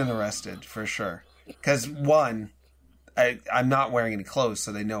beaten and arrested, for sure. Because, one, I'm not wearing any clothes,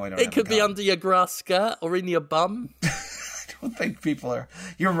 so they know I don't have a gun. It could be under your grass skirt or in your bum. I don't think people are...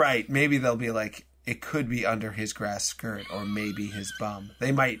 You're right. Maybe they'll be like, it could be under his grass skirt or maybe his bum.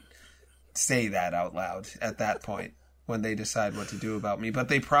 They might say that out loud at that point when they decide what to do about me. But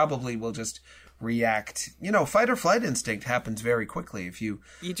they probably will just react. Fight or flight instinct happens very quickly. If you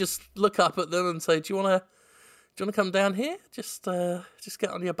just look up at them and say, do you want to come down here? Just get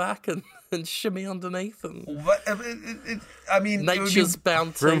on your back and shimmy underneath. And nature's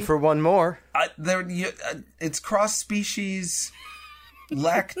bounty. Room for one more. It's cross-species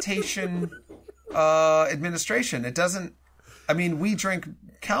lactation administration. It doesn't... we drink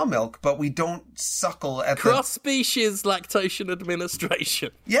cow milk, but we don't suckle at cross-species lactation administration.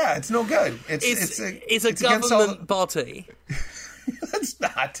 Yeah, it's no good. It's a government body. it's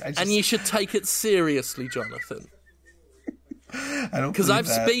not. And you should take it seriously, Jonathan. I don't Because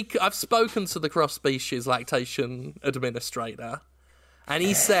believe I've spoken to the cross-species lactation administrator, and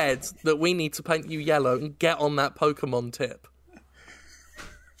he said that we need to paint you yellow and get on that Pokemon tip.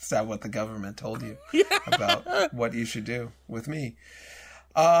 Is that what the government told you Yeah. about what you should do with me?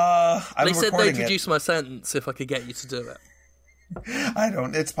 They said they'd it. reduce my sentence if I could get you to do it. I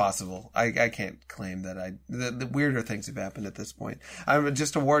don't. It's possible. I can't claim that the weirder things have happened at this point. I'm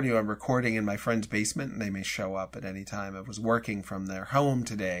just to warn you. I'm recording in my friend's basement, and they may show up at any time. I was working from their home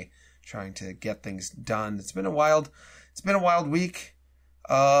today, trying to get things done. It's been a wild week.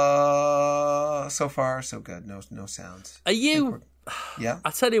 So far so good. No sounds. Are you? Yeah.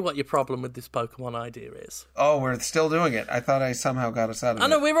 I tell you what your problem with this Pokemon idea is. Oh, we're still doing it. I thought I somehow got us out of it. I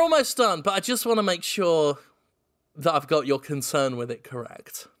know we're almost done, but I just want to make sure that I've got your concern with it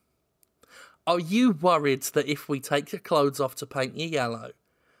correct. Are you worried that if we take your clothes off to paint you yellow,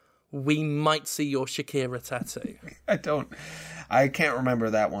 we might see your Shakira tattoo? I can't remember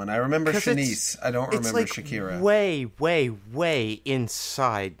that one. I remember 'Cause Shanice. I don't remember like Shakira. way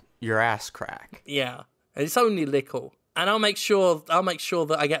inside your ass crack. Yeah, and it's only little. And I'll make sure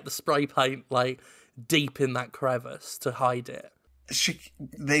that I get the spray paint like deep in that crevice to hide it.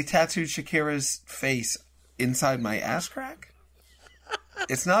 They tattooed Shakira's face inside my ass crack?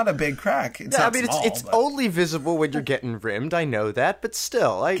 It's not a big crack. It's not small, it's but... only visible when you're getting rimmed. I know that, but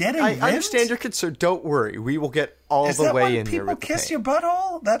still, I understand your concern. Don't worry, we will get all the way in there with the paint. People kiss your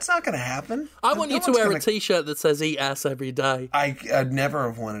butthole? That's not going to happen. I want you to wear a T-shirt that says "Eat ass every day." I'd never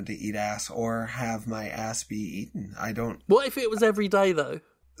have wanted to eat ass or have my ass be eaten. I don't. What if it was every day though?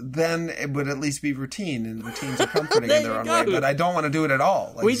 Then it would at least be routine, and routines are comforting in their own go. way. But I don't want to do it at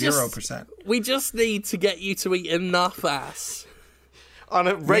all. Like 0%. We just need to get you to eat enough ass. On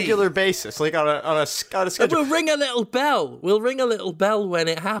a regular basis, like on a schedule. We'll ring a little bell. We'll ring a little bell when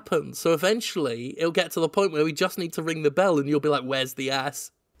it happens. So eventually, it'll get to the point where we just need to ring the bell, and you'll be like, "Where's the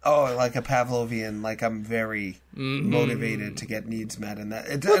ass?" Oh, like a Pavlovian. Like I'm very motivated to get needs met, and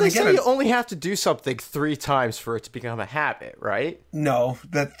that. Well, they say you only have to do something 3 times for it to become a habit, right? No,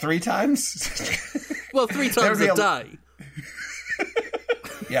 that 3 times. Well, 3 times a day.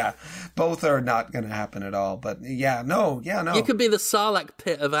 Yeah, both are not going to happen at all. But no. You could be the Sarlacc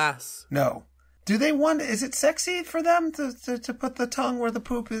pit of ass. No. Do they want? Is it sexy for them to put the tongue where the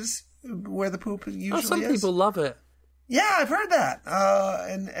poop is? Where the poop usually is? Some people love it. Yeah, I've heard that.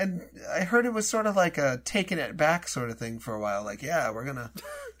 And I heard it was sort of like a taking it back sort of thing for a while. Like, yeah, we're gonna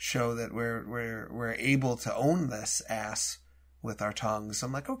show that we're able to own this ass with our tongues.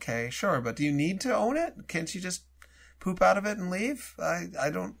 I'm like, okay, sure, but do you need to own it? Can't you just poop out of it and leave? I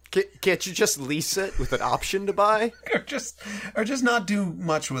don't. Can't you just lease it with an option to buy, or just not do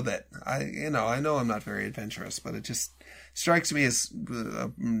much with it? I know I'm not very adventurous, but it just strikes me as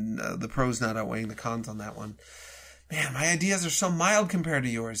the pros not outweighing the cons on that one. Man, my ideas are so mild compared to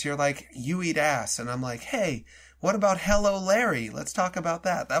yours. You're like, you eat ass, and I'm like, hey, what about Hello Larry? Let's talk about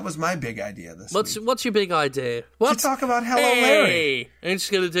that. That was my big idea this week. What's your big idea? To talk about Hello Larry. I'm just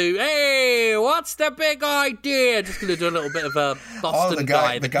going to do, hey, what's the big idea? Just going to do a little bit of a Boston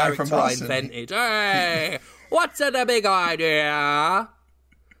the guy from Boston. I invented. Hey, what's the big idea?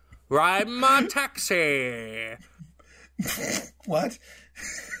 Ride my taxi. What?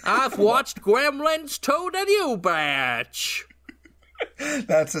 I've watched Gremlins to the new batch.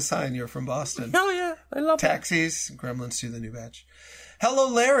 That's a sign you're from Boston. Oh, yeah. I love Taxis, Gremlins to the new batch. Hello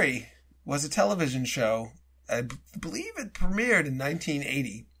Larry was a television show. I believe it premiered in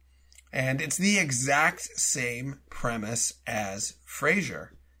 1980. And it's the exact same premise as Frasier,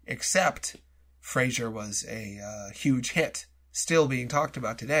 except Frasier was a huge hit, still being talked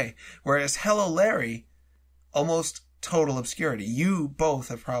about today. Whereas Hello Larry, almost total obscurity. You both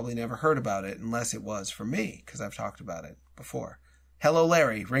have probably never heard about it unless it was from me, because I've talked about it before. Hello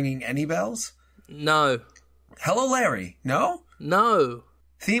Larry, ringing any bells? No. Hello Larry, no? No.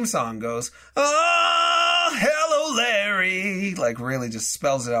 Theme song goes, oh, hello Larry, like really just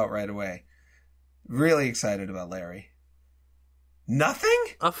spells it out right away. Really excited about Larry. Nothing?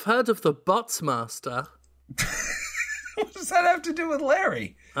 I've heard of the Bots Master. What does that have to do with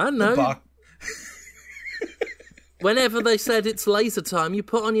Larry? I don't know. Whenever they said it's laser time, you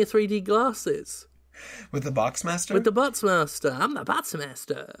put on your 3D glasses. With the Boxmaster? With the Botsmaster. I'm the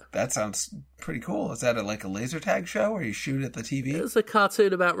Botsmaster. That sounds pretty cool. Is that like a laser tag show where you shoot at the TV? It was a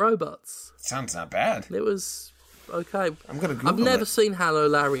cartoon about robots. Sounds not bad. It was okay. I'm going to Google it. I've never seen Hello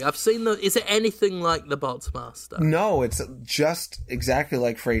Larry. I've seen the... Is it anything like the Botsmaster? No, it's just exactly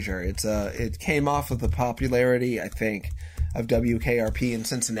like Frasier. It came off of the popularity, I think, of WKRP in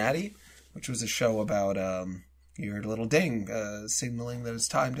Cincinnati, which was a show about... You heard a little ding, signaling that it's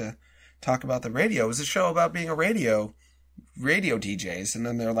time to talk about the radio. It was a show about being a radio DJs, and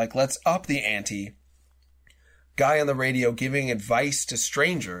then they're like, let's up the ante. Guy on the radio giving advice to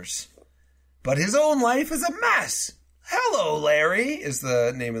strangers, but his own life is a mess. Hello, Larry is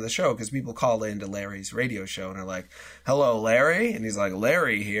the name of the show, because people call into Larry's radio show and are like, hello, Larry. And he's like,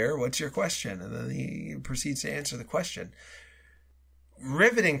 Larry here. What's your question? And then he proceeds to answer the question.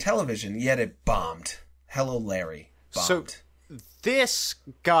 Riveting television, yet it bombed. Hello, Larry. Bombed. So this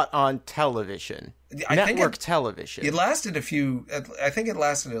got on television. Network television. It lasted I think it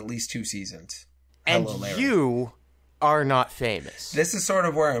lasted at least 2 seasons. Hello, and Larry. You are not famous. This is sort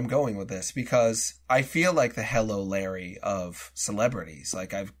of where I'm going with this, because I feel like the Hello Larry of celebrities.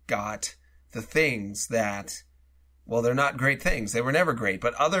 Like, I've got the things that, well, they're not great things. They were never great,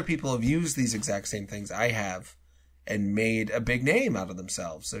 but other people have used these exact same things I have and made a big name out of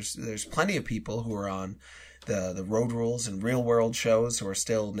themselves. There's plenty of people who are on the Road Rules and Real World shows who are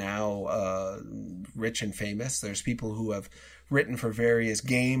still now rich and famous. There's people who have written for various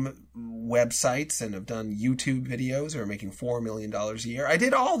game websites and have done YouTube videos or are making $4 million a year. I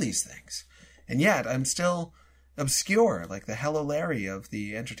did all these things. And yet I'm still obscure, like the Hello Larry of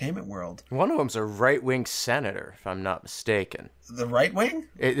the entertainment world. One of them's a right-wing senator, if I'm not mistaken. The right wing?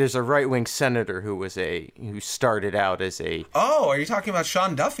 There's a right-wing senator who started out as a... Oh, are you talking about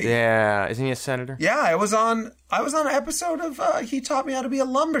Sean Duffy? Yeah, isn't he a senator? Yeah, I was on an episode of He Taught Me How to Be a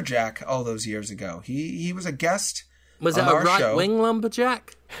Lumberjack all those years ago. He was a guest. Was it a right-wing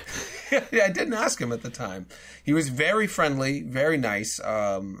lumberjack? Yeah, I didn't ask him at the time. He was very friendly, very nice.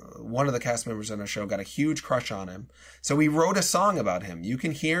 One of the cast members on our show got a huge crush on him. So we wrote a song about him. You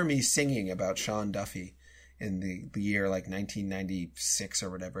can hear me singing about Sean Duffy in the year like 1996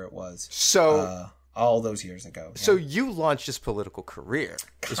 or whatever it was. So... all those years ago. Yeah. So you launched his political career,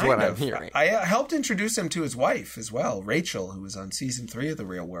 is what I'm hearing. I helped introduce him to his wife as well, Rachel, who was on season 3 of The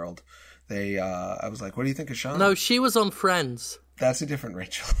Real World. I was like, what do you think of Sean? No, she was on Friends. That's a different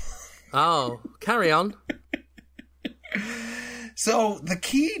Rachel. Oh, carry on. So the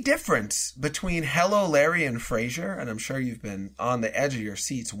key difference between Hello Larry and Frasier, and I'm sure you've been on the edge of your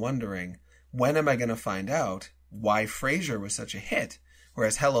seats wondering, when am I going to find out why Frasier was such a hit,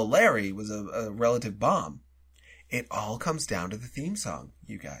 whereas Hello Larry was a relative bomb? It all comes down to the theme song,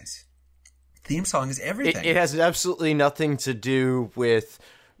 you guys. Theme song is everything. It has absolutely nothing to do with...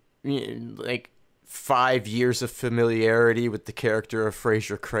 like 5 years of familiarity with the character of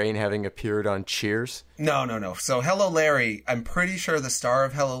Frasier Crane having appeared on Cheers? No. So Hello Larry, I'm pretty sure the star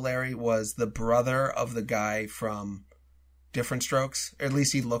of Hello Larry was the brother of the guy from Different Strokes. Or at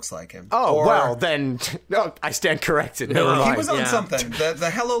least he looks like him. Oh, well, then no, I stand corrected. Never mind. He was on something.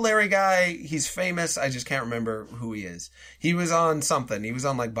 The Hello Larry guy, he's famous. I just can't remember who he is. He was on something. He was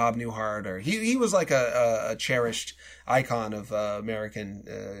on like Bob Newhart, or he was like a cherished icon of American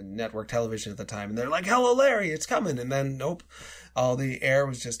network television at the time. And they're like, Hello Larry, it's coming. And then, nope. All the air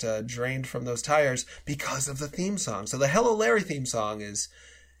was just drained from those tires because of the theme song. So the Hello Larry theme song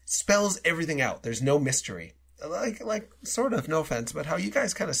spells everything out. There's no mystery. Like sort of, no offense, but how you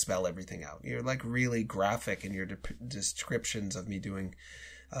guys kind of spell everything out. You're like really graphic in your descriptions of me doing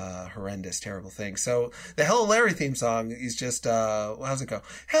horrendous, terrible things. So the Hello Larry theme song is just, how's it go?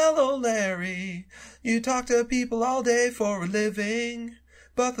 Hello Larry, you talk to people all day for a living,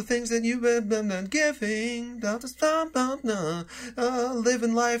 but the things that you've been giving,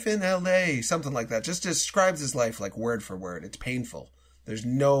 living life in LA, something like that. Just describes his life like word for word. It's painful. There's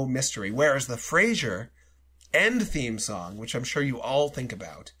no mystery. Whereas the Frasier end theme song, which I'm sure you all think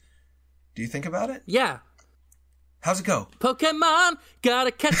about. Do you think about it? Yeah. How's it go? Pokemon,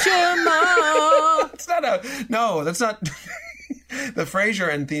 gotta catch 'em all. That's not. The Frasier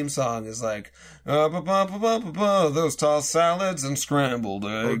end theme song is like, those tossed salads and scrambled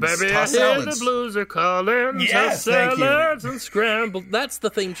eggs. Oh, baby, tossed I hear salads. the blues are calling. Yes, thank salads you. And scrambled. That's the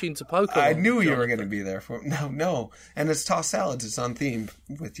theme tune to Pokemon. I knew you were going to be there for. No, and it's tossed salads. It's on theme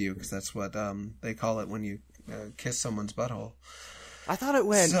with you because that's what they call it when you kiss someone's butthole. I thought it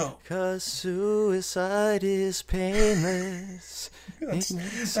went, "'Cause suicide is painless." That's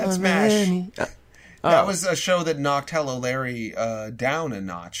MASH. That was a show that knocked Hello Larry down a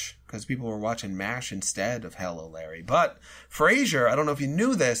notch because people were watching MASH instead of Hello Larry. But Frasier, I don't know if you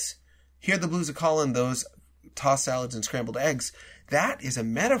knew this, Hear the Blues Are Calling, those tossed salads and scrambled eggs, that is a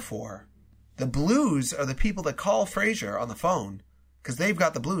metaphor. The blues are the people that call Frasier on the phone because they've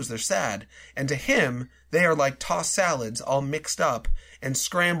got the blues, they're sad. And to him, they are like tossed salads all mixed up and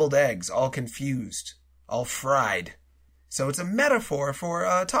scrambled eggs all confused, all fried. So it's a metaphor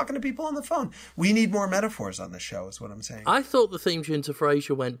for talking to people on the phone. We need more metaphors on this show, is what I'm saying. I thought the theme tune to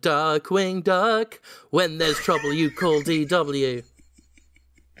Frasier went, Darkwing Duck, when there's trouble you call DW.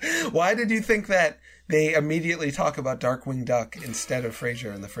 Why did you think that they immediately talk about Darkwing Duck instead of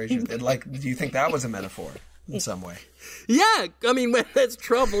Frasier and the Frasier? Like, do you think that was a metaphor in some way? Yeah, I mean, when there's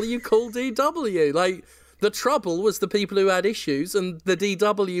trouble you call DW. Like, the trouble was the people who had issues, and the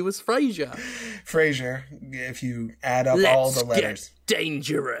DW was Frasier. Frasier, if you add up all the letters. Get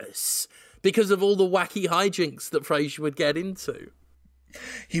dangerous. Because of all the wacky hijinks that Frasier would get into.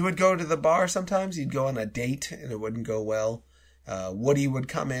 He would go to the bar sometimes. He'd go on a date, and it wouldn't go well. Woody would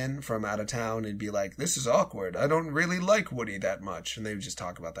come in from out of town and be like, this is awkward. I don't really like Woody that much. And they would just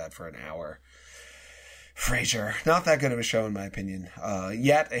talk about that for an hour. Frasier, not that good of a show in my opinion.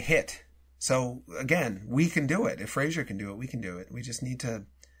 Yet a hit. So again, we can do it. If Frasier can do it, we can do it. We just need to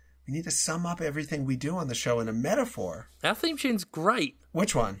sum up everything we do on the show in a metaphor. Our theme tune's great.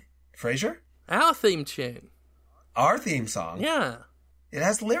 Which one? Frasier? Our theme tune. Our theme song? Yeah. It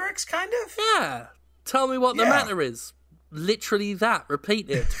has lyrics, kind of? Yeah. Tell me what the matter is. Literally that. Repeat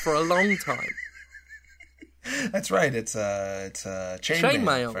it for a long time. That's right. It's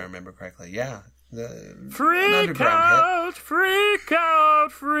Chainmail, if I remember correctly. Yeah. Freak out, freak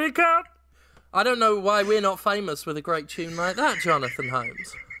out, freak out. I don't know why we're not famous with a great tune like that, Jonathan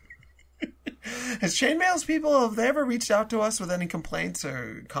Holmes. Has Chainmail's people, have they ever reached out to us with any complaints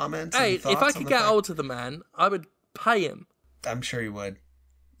or comments? Hey, and thoughts if I could get hold of the man, I would pay him. I'm sure you would.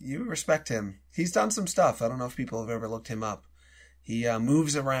 You respect him. He's done some stuff. I don't know if people have ever looked him up. He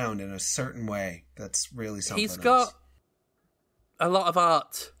moves around in a certain way that's really something He's got a lot of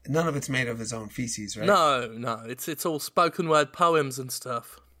art. None of it's made of his own feces, right? No. It's all spoken word poems and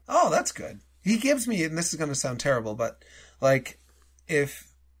stuff. Oh, that's good. He gives me, and this is going to sound terrible, but like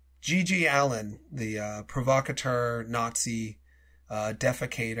if G.G. Allen, the provocateur, Nazi,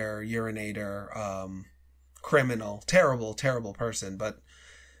 defecator, urinator, criminal, terrible, terrible person, but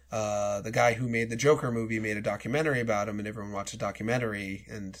the guy who made the Joker movie made a documentary about him, and everyone watched the documentary,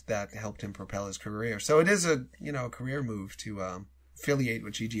 and that helped him propel his career. So it is a career move to affiliate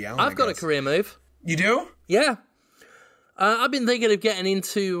with G.G. Allen. I've got a career move. You do? Yeah. I've been thinking of getting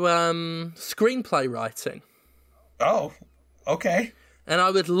into screenplay writing. Oh, okay. And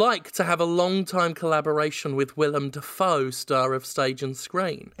I would like to have a long-time collaboration with Willem Dafoe, star of Stage and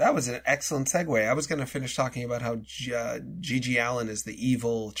Screen. That was an excellent segue. I was going to finish talking about how G.G. Allen is the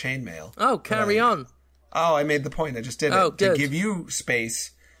evil Chainmail. Oh, carry on. Oh, I made the point. I just did it. Good. To give you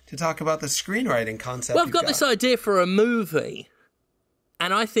space to talk about the screenwriting concept. Well, I've got this idea for a movie,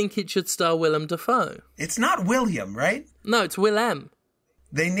 and I think it should star Willem Dafoe. It's not William, right? No, it's Willem.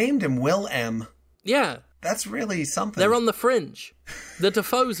 They named him Will M. Yeah. That's really something. They're on the fringe. The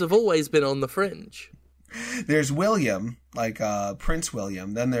Dafoes have always been on the fringe. There's William, like Prince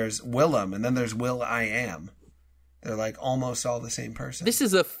William. Then there's Willem, and then there's Will I Am. They're like almost all the same person. This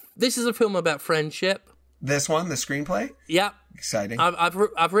is a film about friendship. This one, the screenplay? Yeah. Exciting.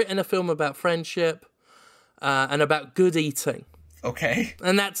 I've written a film about friendship and about good eating. Okay.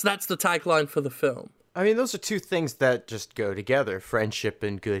 And that's the tagline for the film. I mean, those are two things that just go together, friendship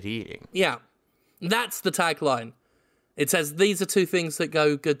and good eating. Yeah. That's the tagline. It says, these are two things that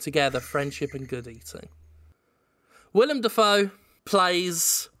go good together, friendship and good eating. Willem Dafoe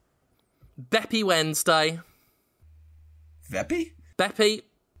plays Beppy Wednesday. Veppy? Beppy.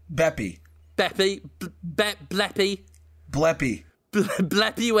 Beppy. Beppy. Bleppy. Bleppy.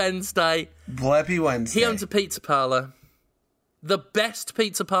 Bleppy Wednesday. Bleppy Wednesday. He owns a pizza parlor. The best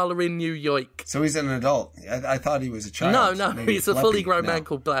pizza parlor in New York. So he's an adult. I thought he was a child. No, Maybe he's a fully grown man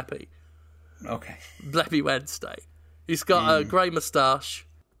called Bleppy. Okay. Bleppy Wednesday. He's got a grey moustache.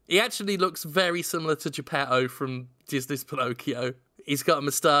 He actually looks very similar to Geppetto from Disney's Pinocchio. He's got a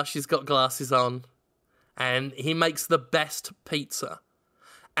moustache, he's got glasses on, and he makes the best pizza.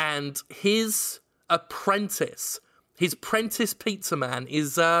 And his apprentice, his prentice pizza man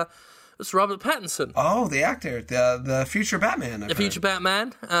is it's Robert Pattinson. Oh, the actor, the future Batman. The future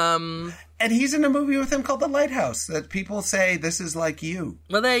Batman. And he's in a movie with him called The Lighthouse that people say, this is like you.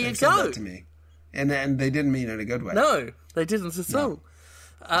 Well, there you They've said go. that to me. And they didn't mean it in a good way. No, they didn't at all.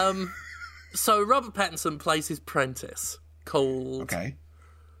 So Robert Pattinson plays his apprentice called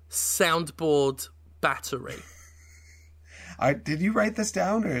Soundboard Battery. Did you write this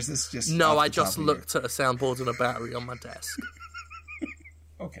down, or is this just... No, I just looked at a soundboard and a battery on my desk.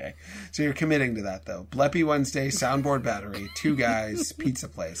 Okay. So you're committing to that, though. Bleppy Wednesday, soundboard battery, two guys, pizza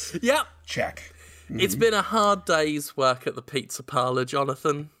place. Yep. Check. Mm-hmm. It's been a hard day's work at the pizza parlor,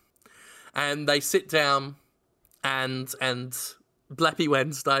 Jonathan. And they sit down and Bleppy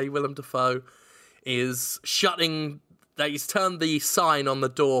Wednesday, Willem Dafoe, is shutting he's turned the sign on the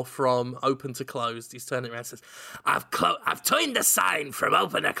door from open to closed. He's turned it around and says, I've turned the sign from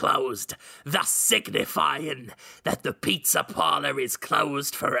open to closed, thus signifying that the pizza parlor is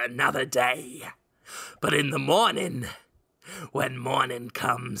closed for another day. But in the morning, when morning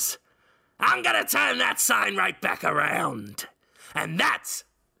comes, I'm gonna turn that sign right back around. And that,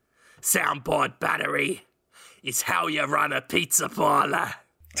 soundboard battery, is how you run a pizza parlor.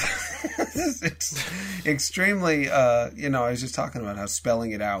 It's extremely, I was just talking about how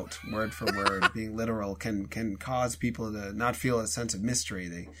spelling it out, word for word, being literal, can cause people to not feel a sense of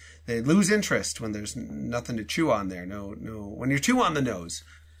mystery. They lose interest when there's nothing to chew on there. No, when you're too on the nose.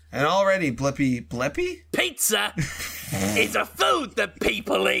 And already, Blippy? Pizza is a food that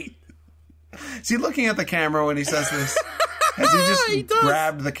people eat. Is he looking at the camera when he says this? Has he just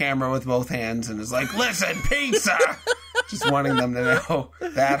grabbed the camera with both hands and is like, listen, pizza! Just wanting them to know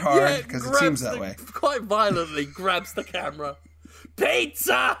that hard, because it seems that way. Quite violently grabs the camera.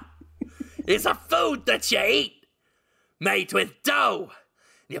 Pizza is a food that you eat, made with dough.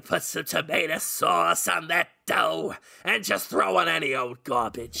 You put some tomato sauce on that dough and just throw on any old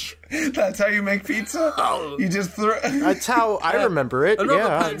garbage. That's how you make pizza? Oh. You just throw... That's how I remember it, and Robert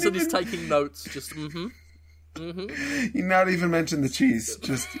yeah. Pattinson is taking notes, just You not even mention the cheese,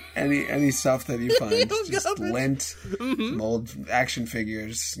 just any stuff that you find. Just lint, some old action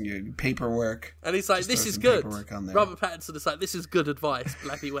figures, paperwork. And he's like, this is good. Robert Pattinson is like, this is good advice,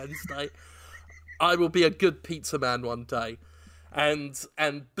 Blappy Wednesday. I will be a good pizza man one day. And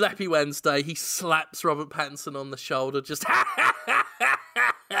Blappy Wednesday, he slaps Robert Pattinson on the shoulder, just,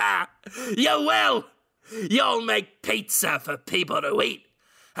 you will! You'll make pizza for people to eat,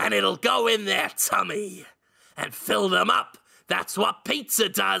 and it'll go in their tummy and fill them up. That's what pizza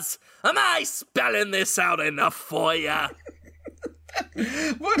does. Am I spelling this out enough for ya?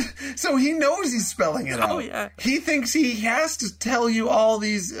 What? So he knows he's spelling it out. Oh, yeah. He thinks he has to tell you all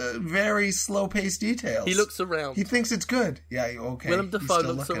these very slow-paced details. He looks around. He thinks it's good. Yeah, okay. Willem Dafoe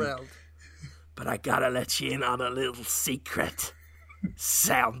looks around. But I gotta let you in on a little secret.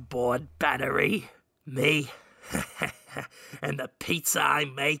 Soundboard battery. Me. And the pizza I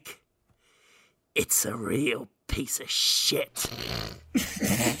make. It's a real piece of shit.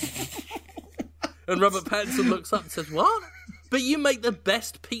 And Robert Pattinson looks up and says, what? But you make the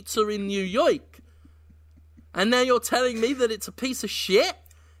best pizza in New York. And now you're telling me that it's a piece of shit?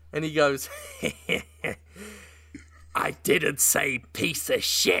 And he goes, I didn't say piece of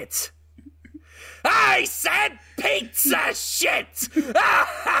shit. I said pizza shit!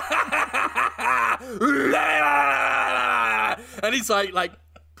 And he's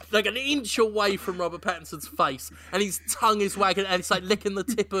like an inch away from Robert Pattinson's face, and his tongue is wagging, and it's like licking the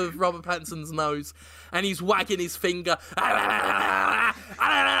tip of Robert Pattinson's nose, and he's wagging his finger.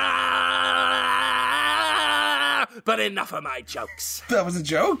 But enough of my jokes. That was a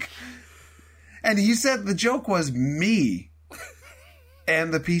joke? And he said the joke was me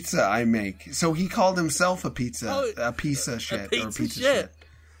and the pizza I make. So he called himself a pizza, a piece of shit. Shit.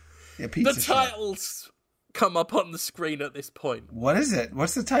 Yeah, pizza the shit. titles come up on the screen at this point. What is it?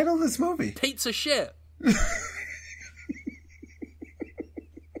 What's the title of this movie? Pizza shit.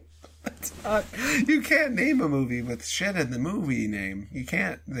 You can't name a movie with shit in the movie name. You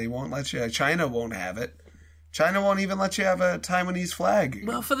can't. They won't let you. China won't have it. China won't even let you have a Taiwanese flag.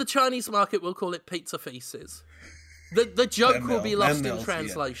 Well, for the Chinese market, we'll call it pizza feces. The joke will be lost in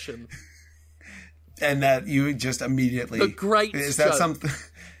translation. And that you just immediately... The great Is that joke. something...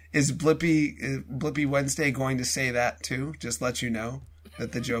 Is Blippy Wednesday going to say that too? Just let you know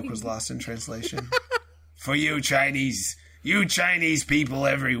that the joke was lost in translation. For you Chinese people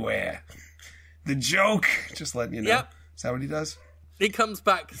everywhere. The joke, just letting you know. Yep. Is that what he does? He comes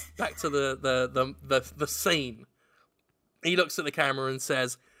back to the scene. He looks at the camera and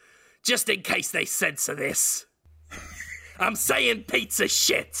says, just in case they censor this, I'm saying pizza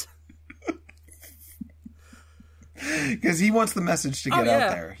shit. Because he wants the message to get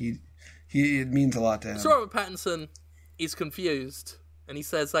out there. It means a lot to him. So Robert Pattinson is confused, and he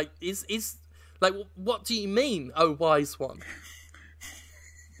says, what do you mean, oh wise one?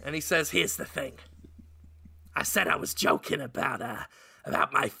 And he says, here's the thing. I said I was joking about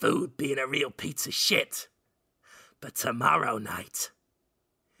my food being a real piece of shit. But tomorrow night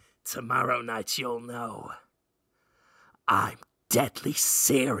you'll know. I'm deadly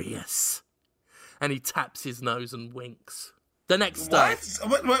serious. And he taps his nose and winks. The next day.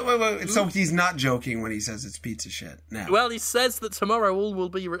 What? Wait. So he's not joking when he says it's pizza shit now. Well, he says that tomorrow all will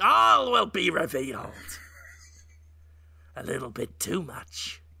be revealed. A little bit too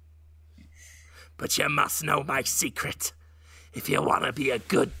much. But you must know my secret if you want to be a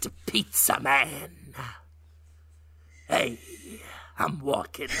good pizza man. Hey, I'm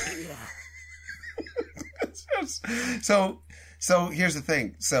walking here. So here's the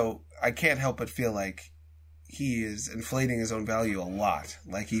thing. So I can't help but feel like he is inflating his own value a lot.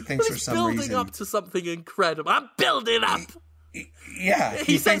 Like he thinks for some reason... building up to something incredible. I'm building up! Yeah,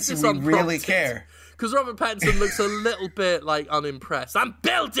 he thinks we really care. Because Robert Pattinson looks a little bit, like, unimpressed. I'm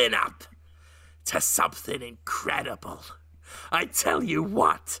building up to something incredible. I tell you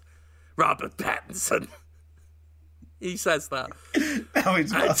what, Robert Pattinson. He says that. Now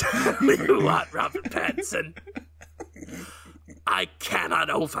he's I tell you what, Robert Pattinson. I cannot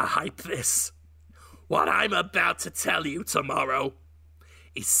overhype this. What I'm about to tell you tomorrow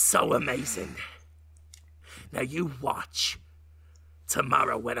is so amazing. Now you watch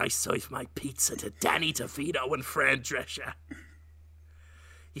tomorrow when I serve my pizza to Danny DeVito and Fran Drescher.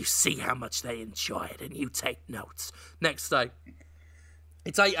 You see how much they enjoy it and you take notes. Next day,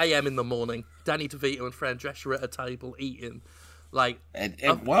 it's 8 a.m. in the morning. Danny DeVito and Fran Drescher at a table eating like a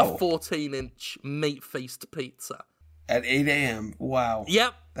 14-inch meat feast pizza. At 8 a.m. Wow.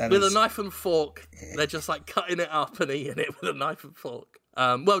 Yep. With a knife and fork. They're just like cutting it up and eating it with a knife and fork.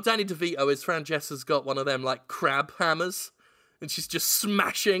 Well, Danny DeVito is Fran Drescher's got one of them like crab hammers. And she's just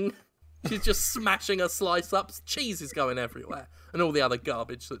smashing a slice up. Cheese is going everywhere. And all the other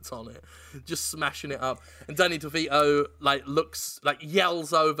garbage that's on it. Just smashing it up. And Danny DeVito,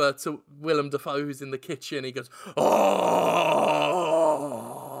 yells over to Willem Dafoe, who's in the kitchen. He goes, oh!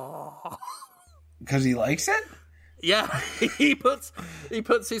 Because he likes it? Yeah. he puts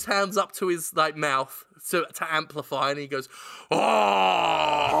his hands up to his, mouth to amplify. And he goes, oh!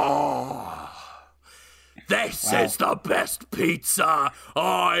 This is the best pizza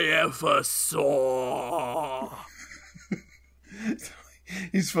I ever saw.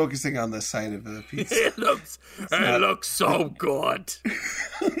 He's focusing on the side of the pizza. It looks so good.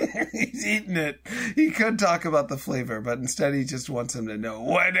 He's eating it. He could talk about the flavor, but instead he just wants him to know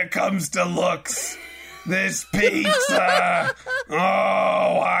when it comes to looks. This pizza! Oh,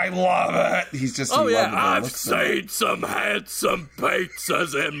 I love it! He's just in love with it. I've seen some handsome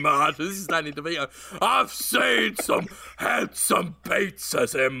pizzas in my... This is Danny DeVito. I've seen some handsome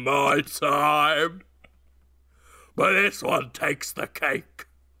pizzas in my time. But this one takes the cake.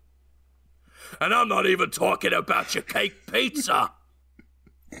 And I'm not even talking about your cake pizza.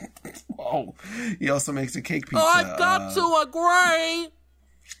 Oh, he also makes a cake pizza. I've got to agree.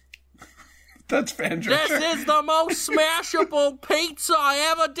 That's Fran Drescher. This is the most smashable pizza I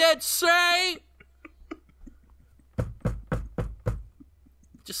ever did see.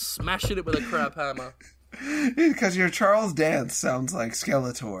 Just smashing it with a crab hammer. Because your Charles Dance sounds like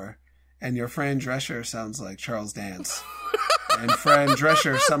Skeletor, and your Fran Drescher sounds like Charles Dance. And Fran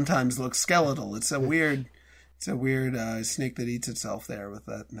Drescher sometimes looks skeletal. It's a weird snake that eats itself there with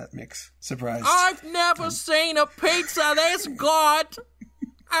that mix. Surprised. I've never seen a pizza this good.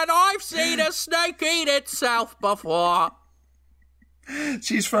 And I've seen a snake eat itself before.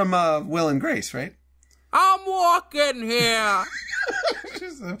 She's from Will and Grace, right? I'm walking here.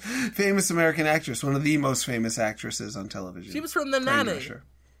 She's a famous American actress, one of the most famous actresses on television. She was from The Nanny. Drescher.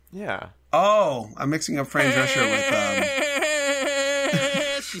 Yeah. Oh, I'm mixing up Fran Drescher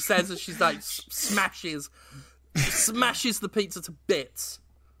with... She says that she's like smashes the pizza to bits.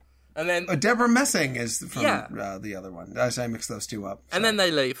 And then Deborah Messing is from the other one. I mixed those two up. And then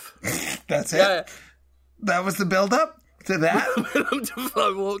they leave. That's it? That was the build-up to that? Willem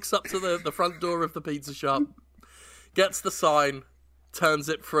Dafoe walks up to the front door of the pizza shop, gets the sign, turns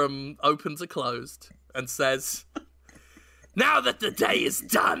it from open to closed, and says, now that the day is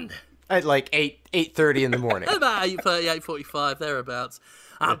done. At like 8:30 in the morning. About 8:30, 8:45, thereabouts.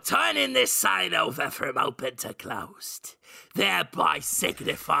 I'm turning this sign over from open to closed, thereby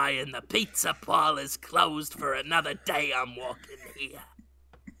signifying the pizza parlor's closed for another day I'm walking here.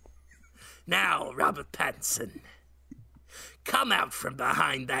 Now, Robert Pattinson, come out from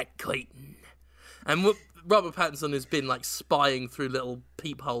behind that curtain. And Robert Pattinson has been like spying through little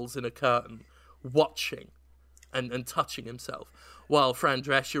peepholes in a curtain, watching and touching himself, while Fran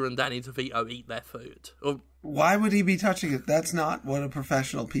Drescher and Danny DeVito eat their food. Why would he be touching it? That's not what a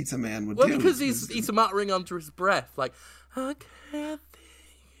professional pizza man would do. Well, because he's muttering under his breath, like, I can't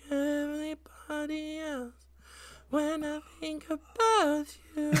think of anybody else. When I think about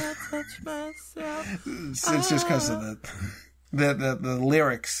you, I touch myself. It's just because of the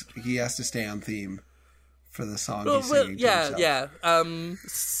lyrics. He has to stay on theme for the song he's singing to himself. Yeah.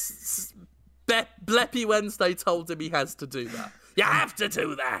 Bleppy Wednesday told him he has to do that. You have to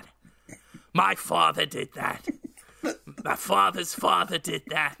do that. My father did that. My father's father did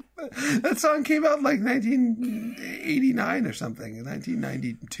that. That song came out like 1989 or something,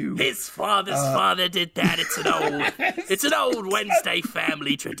 1992. His father's father did that. It's an old Wednesday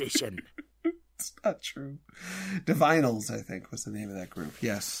family tradition. It's not true. Divinals, I think, was the name of that group.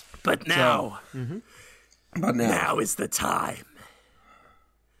 Yes. But now, But now is the time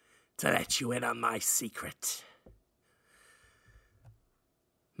to let you in on my secret.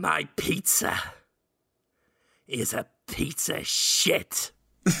 My pizza is a pizza shit.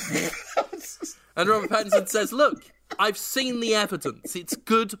 And Robert Pattinson says, look, I've seen the evidence. It's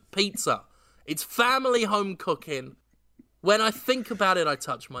good pizza. It's family home cooking. When I think about it, I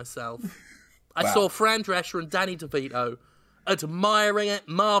touch myself. I saw Fran Drescher and Danny DeVito admiring it,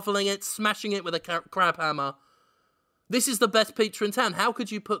 marveling it, smashing it with a crab hammer. This is the best pizza in town. How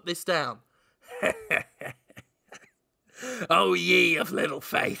could you put this down? Oh, ye of little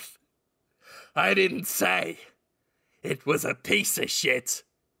faith. I didn't say it was a piece of shit.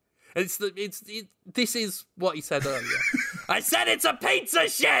 This is what he said earlier. I said it's a pizza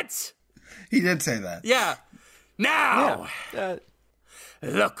shit! He did say that. Yeah. Now,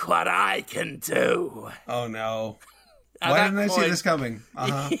 look what I can do. Oh, no. At Why that didn't I see point, this coming?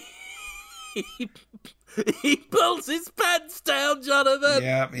 He pulls his pants down, Jonathan.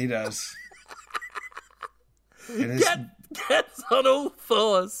 Yeah, he does. It is... Gets on all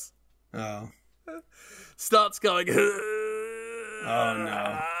fours. Oh. Starts going... Oh,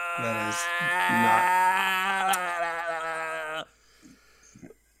 no. That is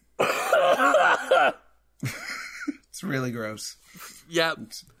not... It's really gross. Yeah.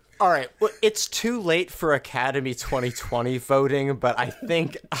 All right, well, it's too late for Academy 2020 voting, but I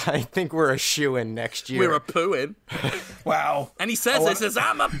think we're a shoo-in next year. We're a poo-in. Wow. And he says,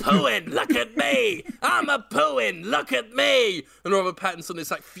 I'm a poo-in, look at me! I'm a poo-in, look at me! And Robert Pattinson is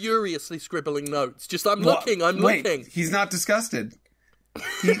like furiously scribbling notes. Just, I'm looking. Wait, he's not disgusted.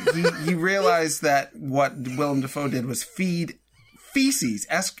 He realized that what Willem Dafoe did was feed feces,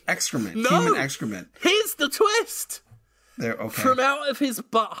 excrement, human excrement. Here's the twist! Okay. From out of his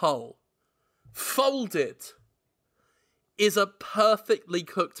butthole, folded, is a perfectly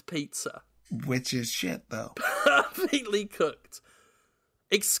cooked pizza. Which is shit, though. Perfectly cooked.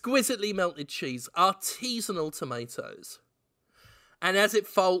 Exquisitely melted cheese, artisanal tomatoes. And as it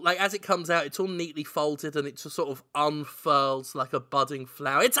comes out, it's all neatly folded and it just sort of unfurls like a budding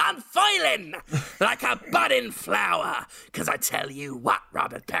flower. It's unfoiling like a budding flower. Because I tell you what,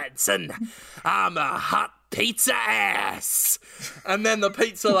 Robert Pattinson, I'm a hot pizza ass. And then the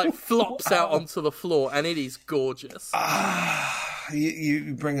pizza flops out onto the floor and it is gorgeous.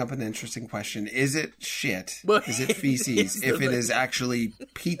 You bring up an interesting question. Is it shit? Well, is it feces? If it is actually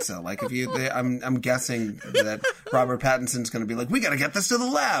pizza, I'm guessing that Robert Pattinson's going to be like, we got to get this to the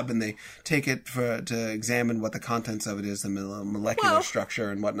lab, and they take it to examine what the contents of it is, the molecular structure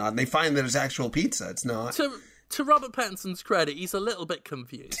and whatnot. And they find that it's actual pizza. It's not. To Robert Pattinson's credit, he's a little bit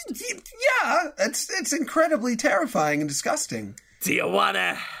confused. Yeah, it's incredibly terrifying and disgusting. Do you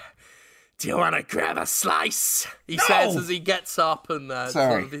wanna grab a slice? He says as he gets up and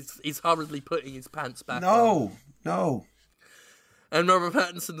he's hurriedly putting his pants back on. No. And Robert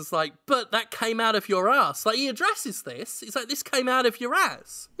Pattinson's like, but that came out of your ass. He addresses this. He's like, this came out of your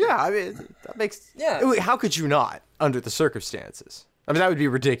ass. Yeah, I mean, that makes... Yeah. How could you not, under the circumstances? I mean, that would be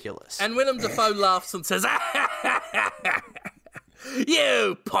ridiculous. And Willem Dafoe laughs and says,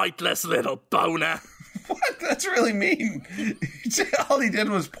 you pointless little boner. What? That's really mean. All he did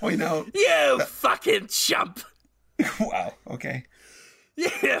was point out... You fucking chump. Wow, okay.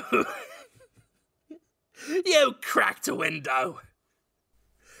 You cracked a window.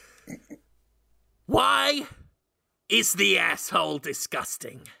 Why is the asshole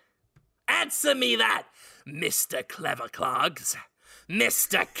disgusting? Answer me that, Mr. Cleverclogs.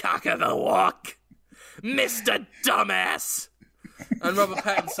 Mr. Cock of the Walk. Mr. Dumbass. And Robert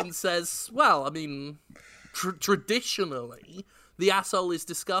Pattinson says, well, I mean, traditionally, the asshole is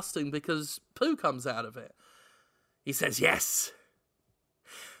disgusting because poo comes out of it. He says, yes,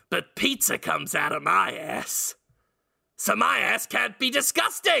 but pizza comes out of my ass, so my ass can't be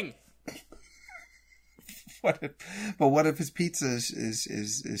disgusting. What if his pizza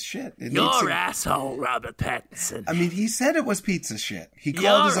is shit? You're asshole, Robert Pattinson. I mean, he said it was pizza shit. He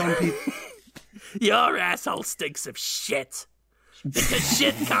called his own pizza... Your asshole stinks of shit. Because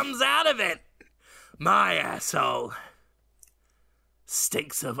shit comes out of it. My asshole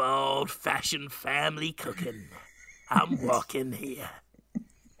stinks of old-fashioned family cooking. I'm walking here.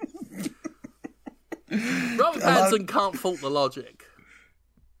 Robert Pattinson can't fault the logic.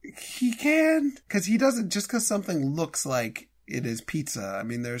 He can, because he doesn't, just because something looks like it is pizza. I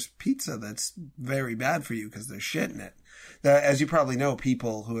mean, there's pizza that's very bad for you because there's shit in it. As you probably know,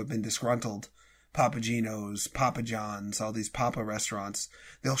 people who have been disgruntled, Papa Gino's, Papa John's, all these Papa restaurants,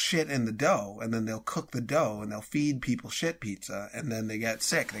 they'll shit in the dough, and then they'll cook the dough, and they'll feed people shit pizza, and then they get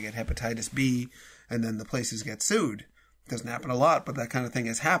sick. They get hepatitis B, and then the places get sued. It doesn't happen a lot, but that kind of thing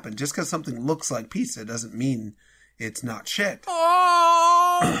has happened. Just because something looks like pizza doesn't mean it's not shit.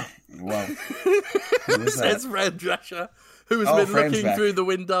 Oh! Well, who was that? It's Fran Drescher, who has been Fran's looking back. through the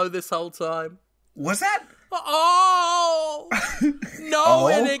window this whole time. Was that? Oh!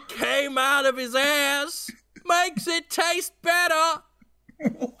 Knowing Oh? it came out of his ass makes it taste better.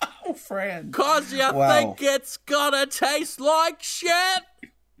 Wow, Fran. 'Cause you Wow. think it's gonna taste like shit.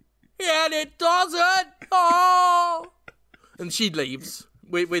 And it doesn't. Oh! And she leaves.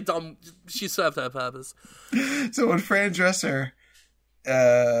 We're done. She served her purpose. So when Fran Drescher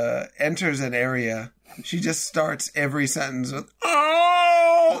enters an area, she just starts every sentence with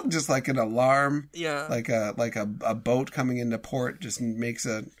 "oh," just like an alarm. Yeah. Like a boat coming into port just makes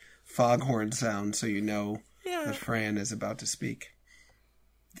a foghorn sound, so you know Yeah. that Fran is about to speak.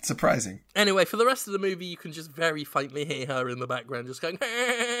 It's surprising. Anyway, for the rest of the movie, you can just very faintly hear her in the background just going...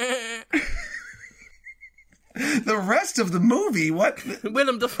 The rest of the movie, what?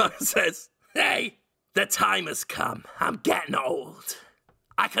 Willem Dafoe says, "Hey, the time has come. I'm getting old.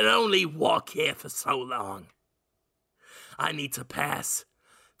 I can only walk here for so long. I need to pass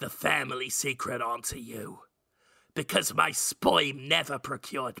the family secret on to you, because my sperm never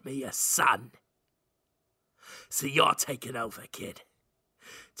procured me a son. So you're taking over, kid.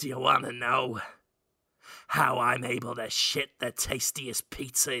 Do you want to know how I'm able to shit the tastiest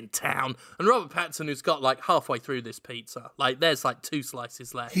pizza in town?" And Robert Pattinson, who's got like halfway through this pizza, like there's like 2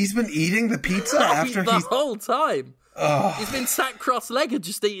 slices left. He's been eating the pizza after the he's whole time. oh, He's been sat cross-legged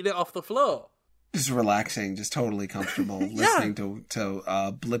just eating it off the floor. just relaxing, just totally comfortable, listening to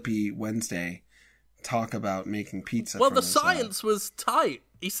Blippy Wednesday talk about making pizza. Well, from the his, science was tight.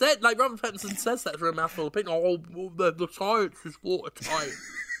 He said, like Robert Pattinson says that through a mouthful of pizza. Oh, the science is watertight.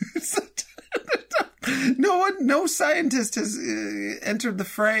 No scientist has entered the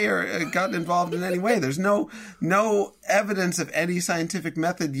fray or gotten involved in any way. There's no evidence of any scientific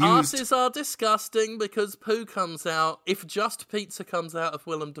method used. Arses are disgusting because poo comes out. If just pizza comes out of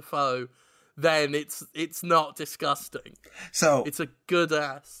Willem Dafoe, then it's not disgusting. So It's a good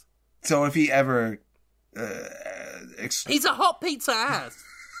ass. so if he ever He's a hot pizza ass.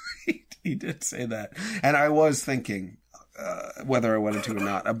 he did say that, and I was thinking whether I wanted to or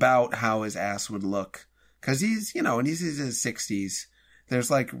not about how his ass would look, because he's and he's in his 60s.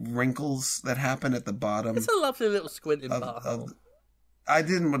 There's like wrinkles that happen at the bottom. It's a lovely little squinting butthole. I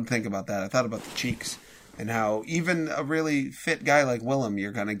didn't want to think about that. I thought about the cheeks and how even a really fit guy like Willem,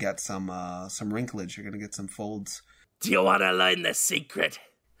 you're gonna get some wrinklage. You're gonna get some folds. Do you want to learn the secret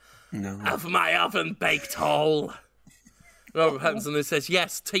No, of my oven-baked hole? Robert Pattinson says,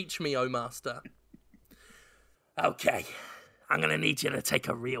 "Yes, teach me, O master." Okay, I'm going to need you to take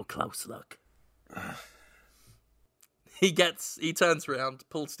a real close look. He turns around,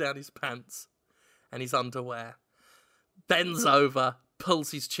 pulls down his pants and his underwear, bends over,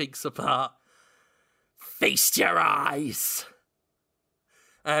 pulls his cheeks apart. "Feast your eyes."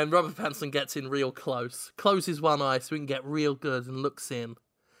 And Robert Pattinson gets in real close, closes one eye so he can get real good and looks in.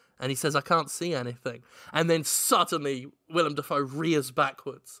 And he says, "I can't see anything." And then suddenly, Willem Dafoe rears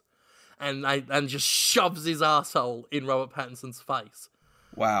backwards and just shoves his arsehole in Robert Pattinson's face.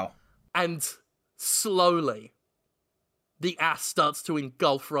 wow. And slowly, the ass starts to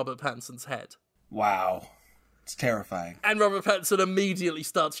engulf Robert Pattinson's head. Wow. It's terrifying. And Robert Pattinson immediately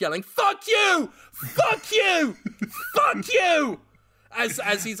starts yelling, "Fuck you! Fuck you! Fuck you!"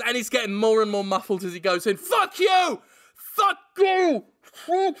 As he's getting more and more muffled as he goes in. "Fuck you! Fuck you!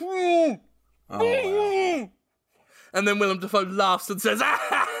 Fuck you! Oh, wow. And then Willem Dafoe laughs and says,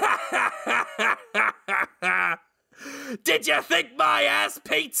 "Did you think my ass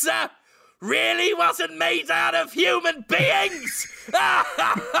pizza really wasn't made out of human beings?"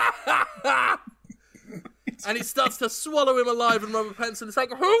 And he starts to swallow him alive, and Robert Pattinson is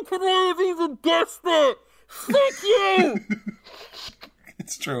like, "How could I have even guessed it? Fuck you!"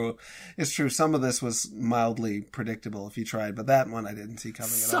 It's true. It's true. Some of this was mildly predictable if you tried, but that one I didn't see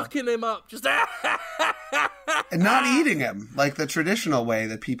coming at all. Sucking him up, just And not eating him, like the traditional way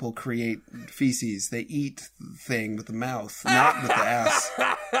that people create feces. They eat the thing with the mouth, not with the ass.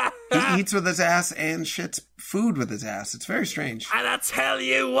 He eats with his ass and shits food with his ass. It's very strange. And I tell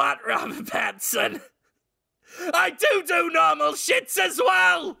you what, Robert Pattinson, I do normal shits as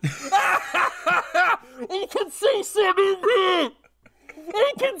well. You can see some in here.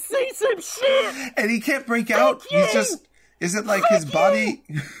 I can see some shit. And he can't break out. you. He's just Is it like his body?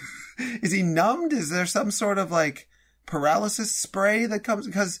 Is he numbed? Is there some sort of like paralysis spray that comes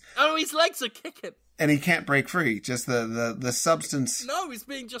because? Oh, his legs are kicking. And he can't break free. Just the substance. No, he's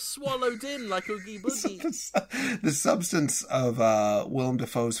being just swallowed in like Oogie Boogie. The substance of Willem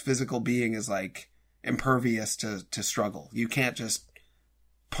Dafoe's physical being is like impervious to struggle. You can't just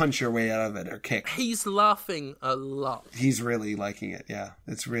punch your way out of it or kick. He's laughing a lot. He's really liking it. Yeah,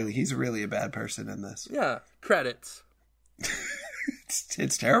 he's really a bad person in this. Yeah, credits.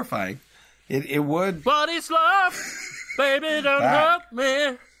 It's terrifying. It would. What is love? Baby, don't hurt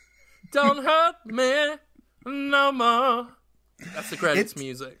me. Don't hurt me no more. That's the credits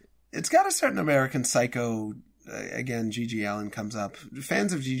music. It's got a certain American Psycho. Again, G.G. Allen comes up.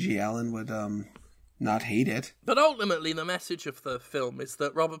 Fans of G.G. Allen would not hate it. But ultimately, the message of the film is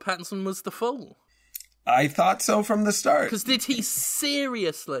that Robert Pattinson was the fool. I thought so from the start. Because did he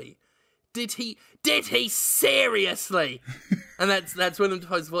seriously? Did he seriously? And that's Willem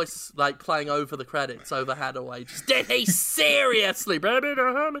Dafoe's voice, like, playing over the credits, over Hadaway. Just, did he seriously, baby?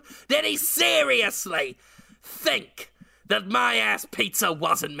 Did he seriously think that my ass pizza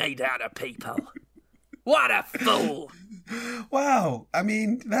wasn't made out of people? What a fool! Wow. I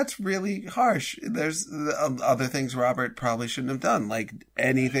mean, that's really harsh. There's other things Robert probably shouldn't have done, like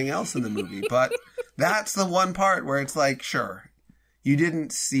anything else in the movie. But that's the one part where it's like, sure, you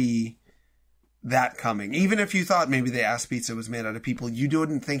didn't see that coming. Even if you thought maybe the ass pizza was made out of people, you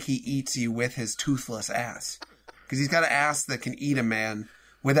didn't think he eats you with his toothless ass. Because he's got an ass that can eat a man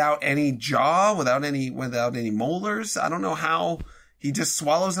without any jaw, without any molars. I don't know how he just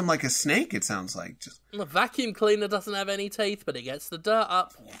swallows him like a snake, it sounds like. A vacuum cleaner doesn't have any teeth, but it gets the dirt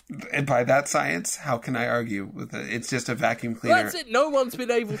up. And by that science, how can I argue with it? It's just a vacuum cleaner. Well, that's it. No one's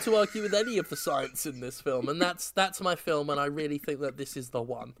been able to argue with any of the science in this film, and that's my film, and I really think that this is the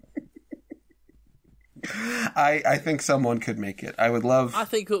one. I think someone could make it. I would love... I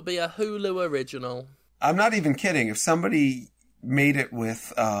think it would be a Hulu original. I'm not even kidding. If somebody made it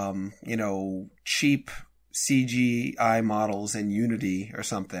with, cheap CGI models in Unity or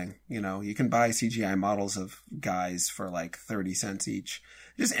something, you can buy CGI models of guys for like 30 cents each.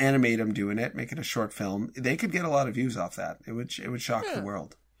 Just animate them doing it, make it a short film. They could get a lot of views off that. It would shock the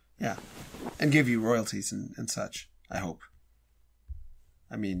world. Yeah. And give you royalties and such, I hope.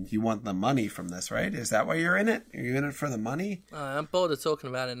 I mean, you want the money from this, right? Is that why you're in it? Are you in it for the money? I'm bored of talking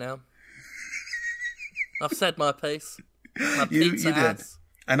about it now. I've said my piece. My you pizza did. ass.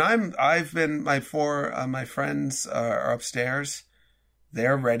 And my friends are upstairs.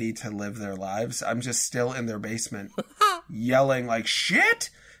 They're ready to live their lives. I'm just still in their basement yelling like, shit,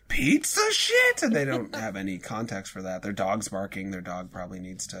 pizza shit. And they don't have any context for that. Their dog's barking. Their dog probably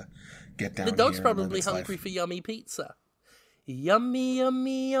needs to get down here. The dog's and probably live its hungry life. for yummy pizza. Yummy,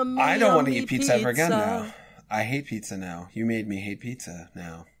 yummy, yummy. I don't want to eat pizza ever again now. I hate pizza now. You made me hate pizza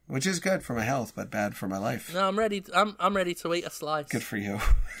now. Which is good for my health, but bad for my life. No, I'm ready. I'm ready to eat a slice. Good for you.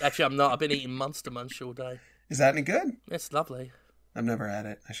 Actually, I'm not. I've been eating Monster Munch all day. Is that any good? It's lovely. I've never had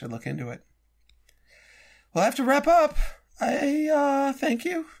it. I should look into it. Well, I have to wrap up. I thank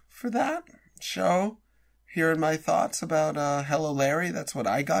you for that show. Hearing my thoughts about Hello Larry. That's what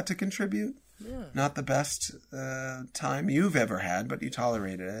I got to contribute. Yeah. Not the best time you've ever had, but you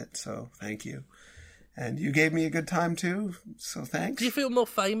tolerated it, so thank you. And you gave me a good time too, so thanks. Do you feel more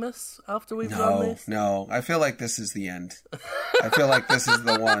famous after we've done this? No. I feel like this is the end. I feel like this is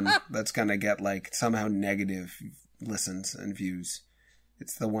the one that's going to get like somehow negative listens and views.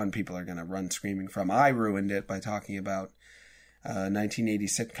 It's the one people are going to run screaming from. I ruined it by talking about 1980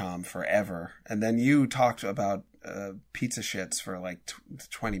 sitcom forever. And then you talked about pizza shits for like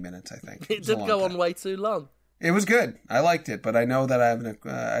 20 minutes, I think. It did go on way too long. It was good. I liked it, but I know that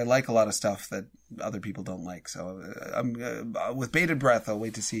I like a lot of stuff that other people don't like. So I'm with bated breath. I'll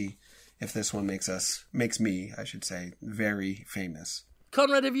wait to see if this one makes me, I should say, very famous.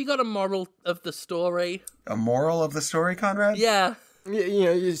 Conrad, have you got a moral of the story? A moral of the story, Conrad? Yeah.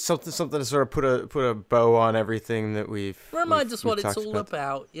 Something to sort of put a bow on everything that we've Remind us what it's talked all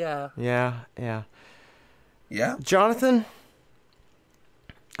about. Yeah. Yeah. Yeah. Jonathan,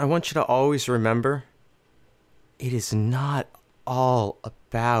 I want you to always remember, it is not all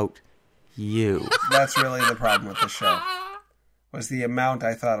about you. That's really the problem with the show. Was the amount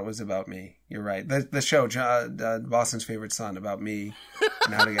I thought it was about me. You're right. The show, Boston's Favorite Son, about me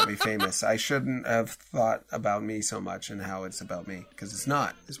and how to get me famous. I shouldn't have thought about me so much and how it's about me, because it's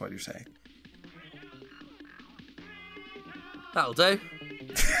not, is what you're saying. That'll do.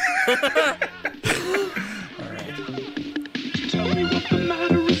 All right. Tell me what the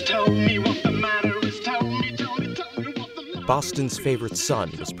matter is, tell me what the matter is, tell me what the matter is. Boston's Favorite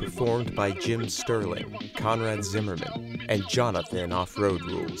Son was performed by Jim Sterling, Conrad Zimmerman, and Jonathan off Road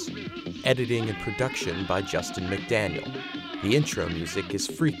Rules. Editing and production by Justin McDaniel. The intro music is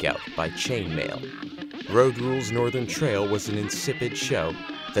Freak Out by Chainmail. Road Rules Northern Trail was an insipid show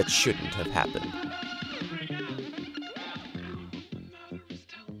that shouldn't have happened.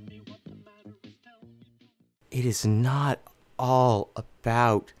 It is not all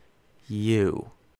about you.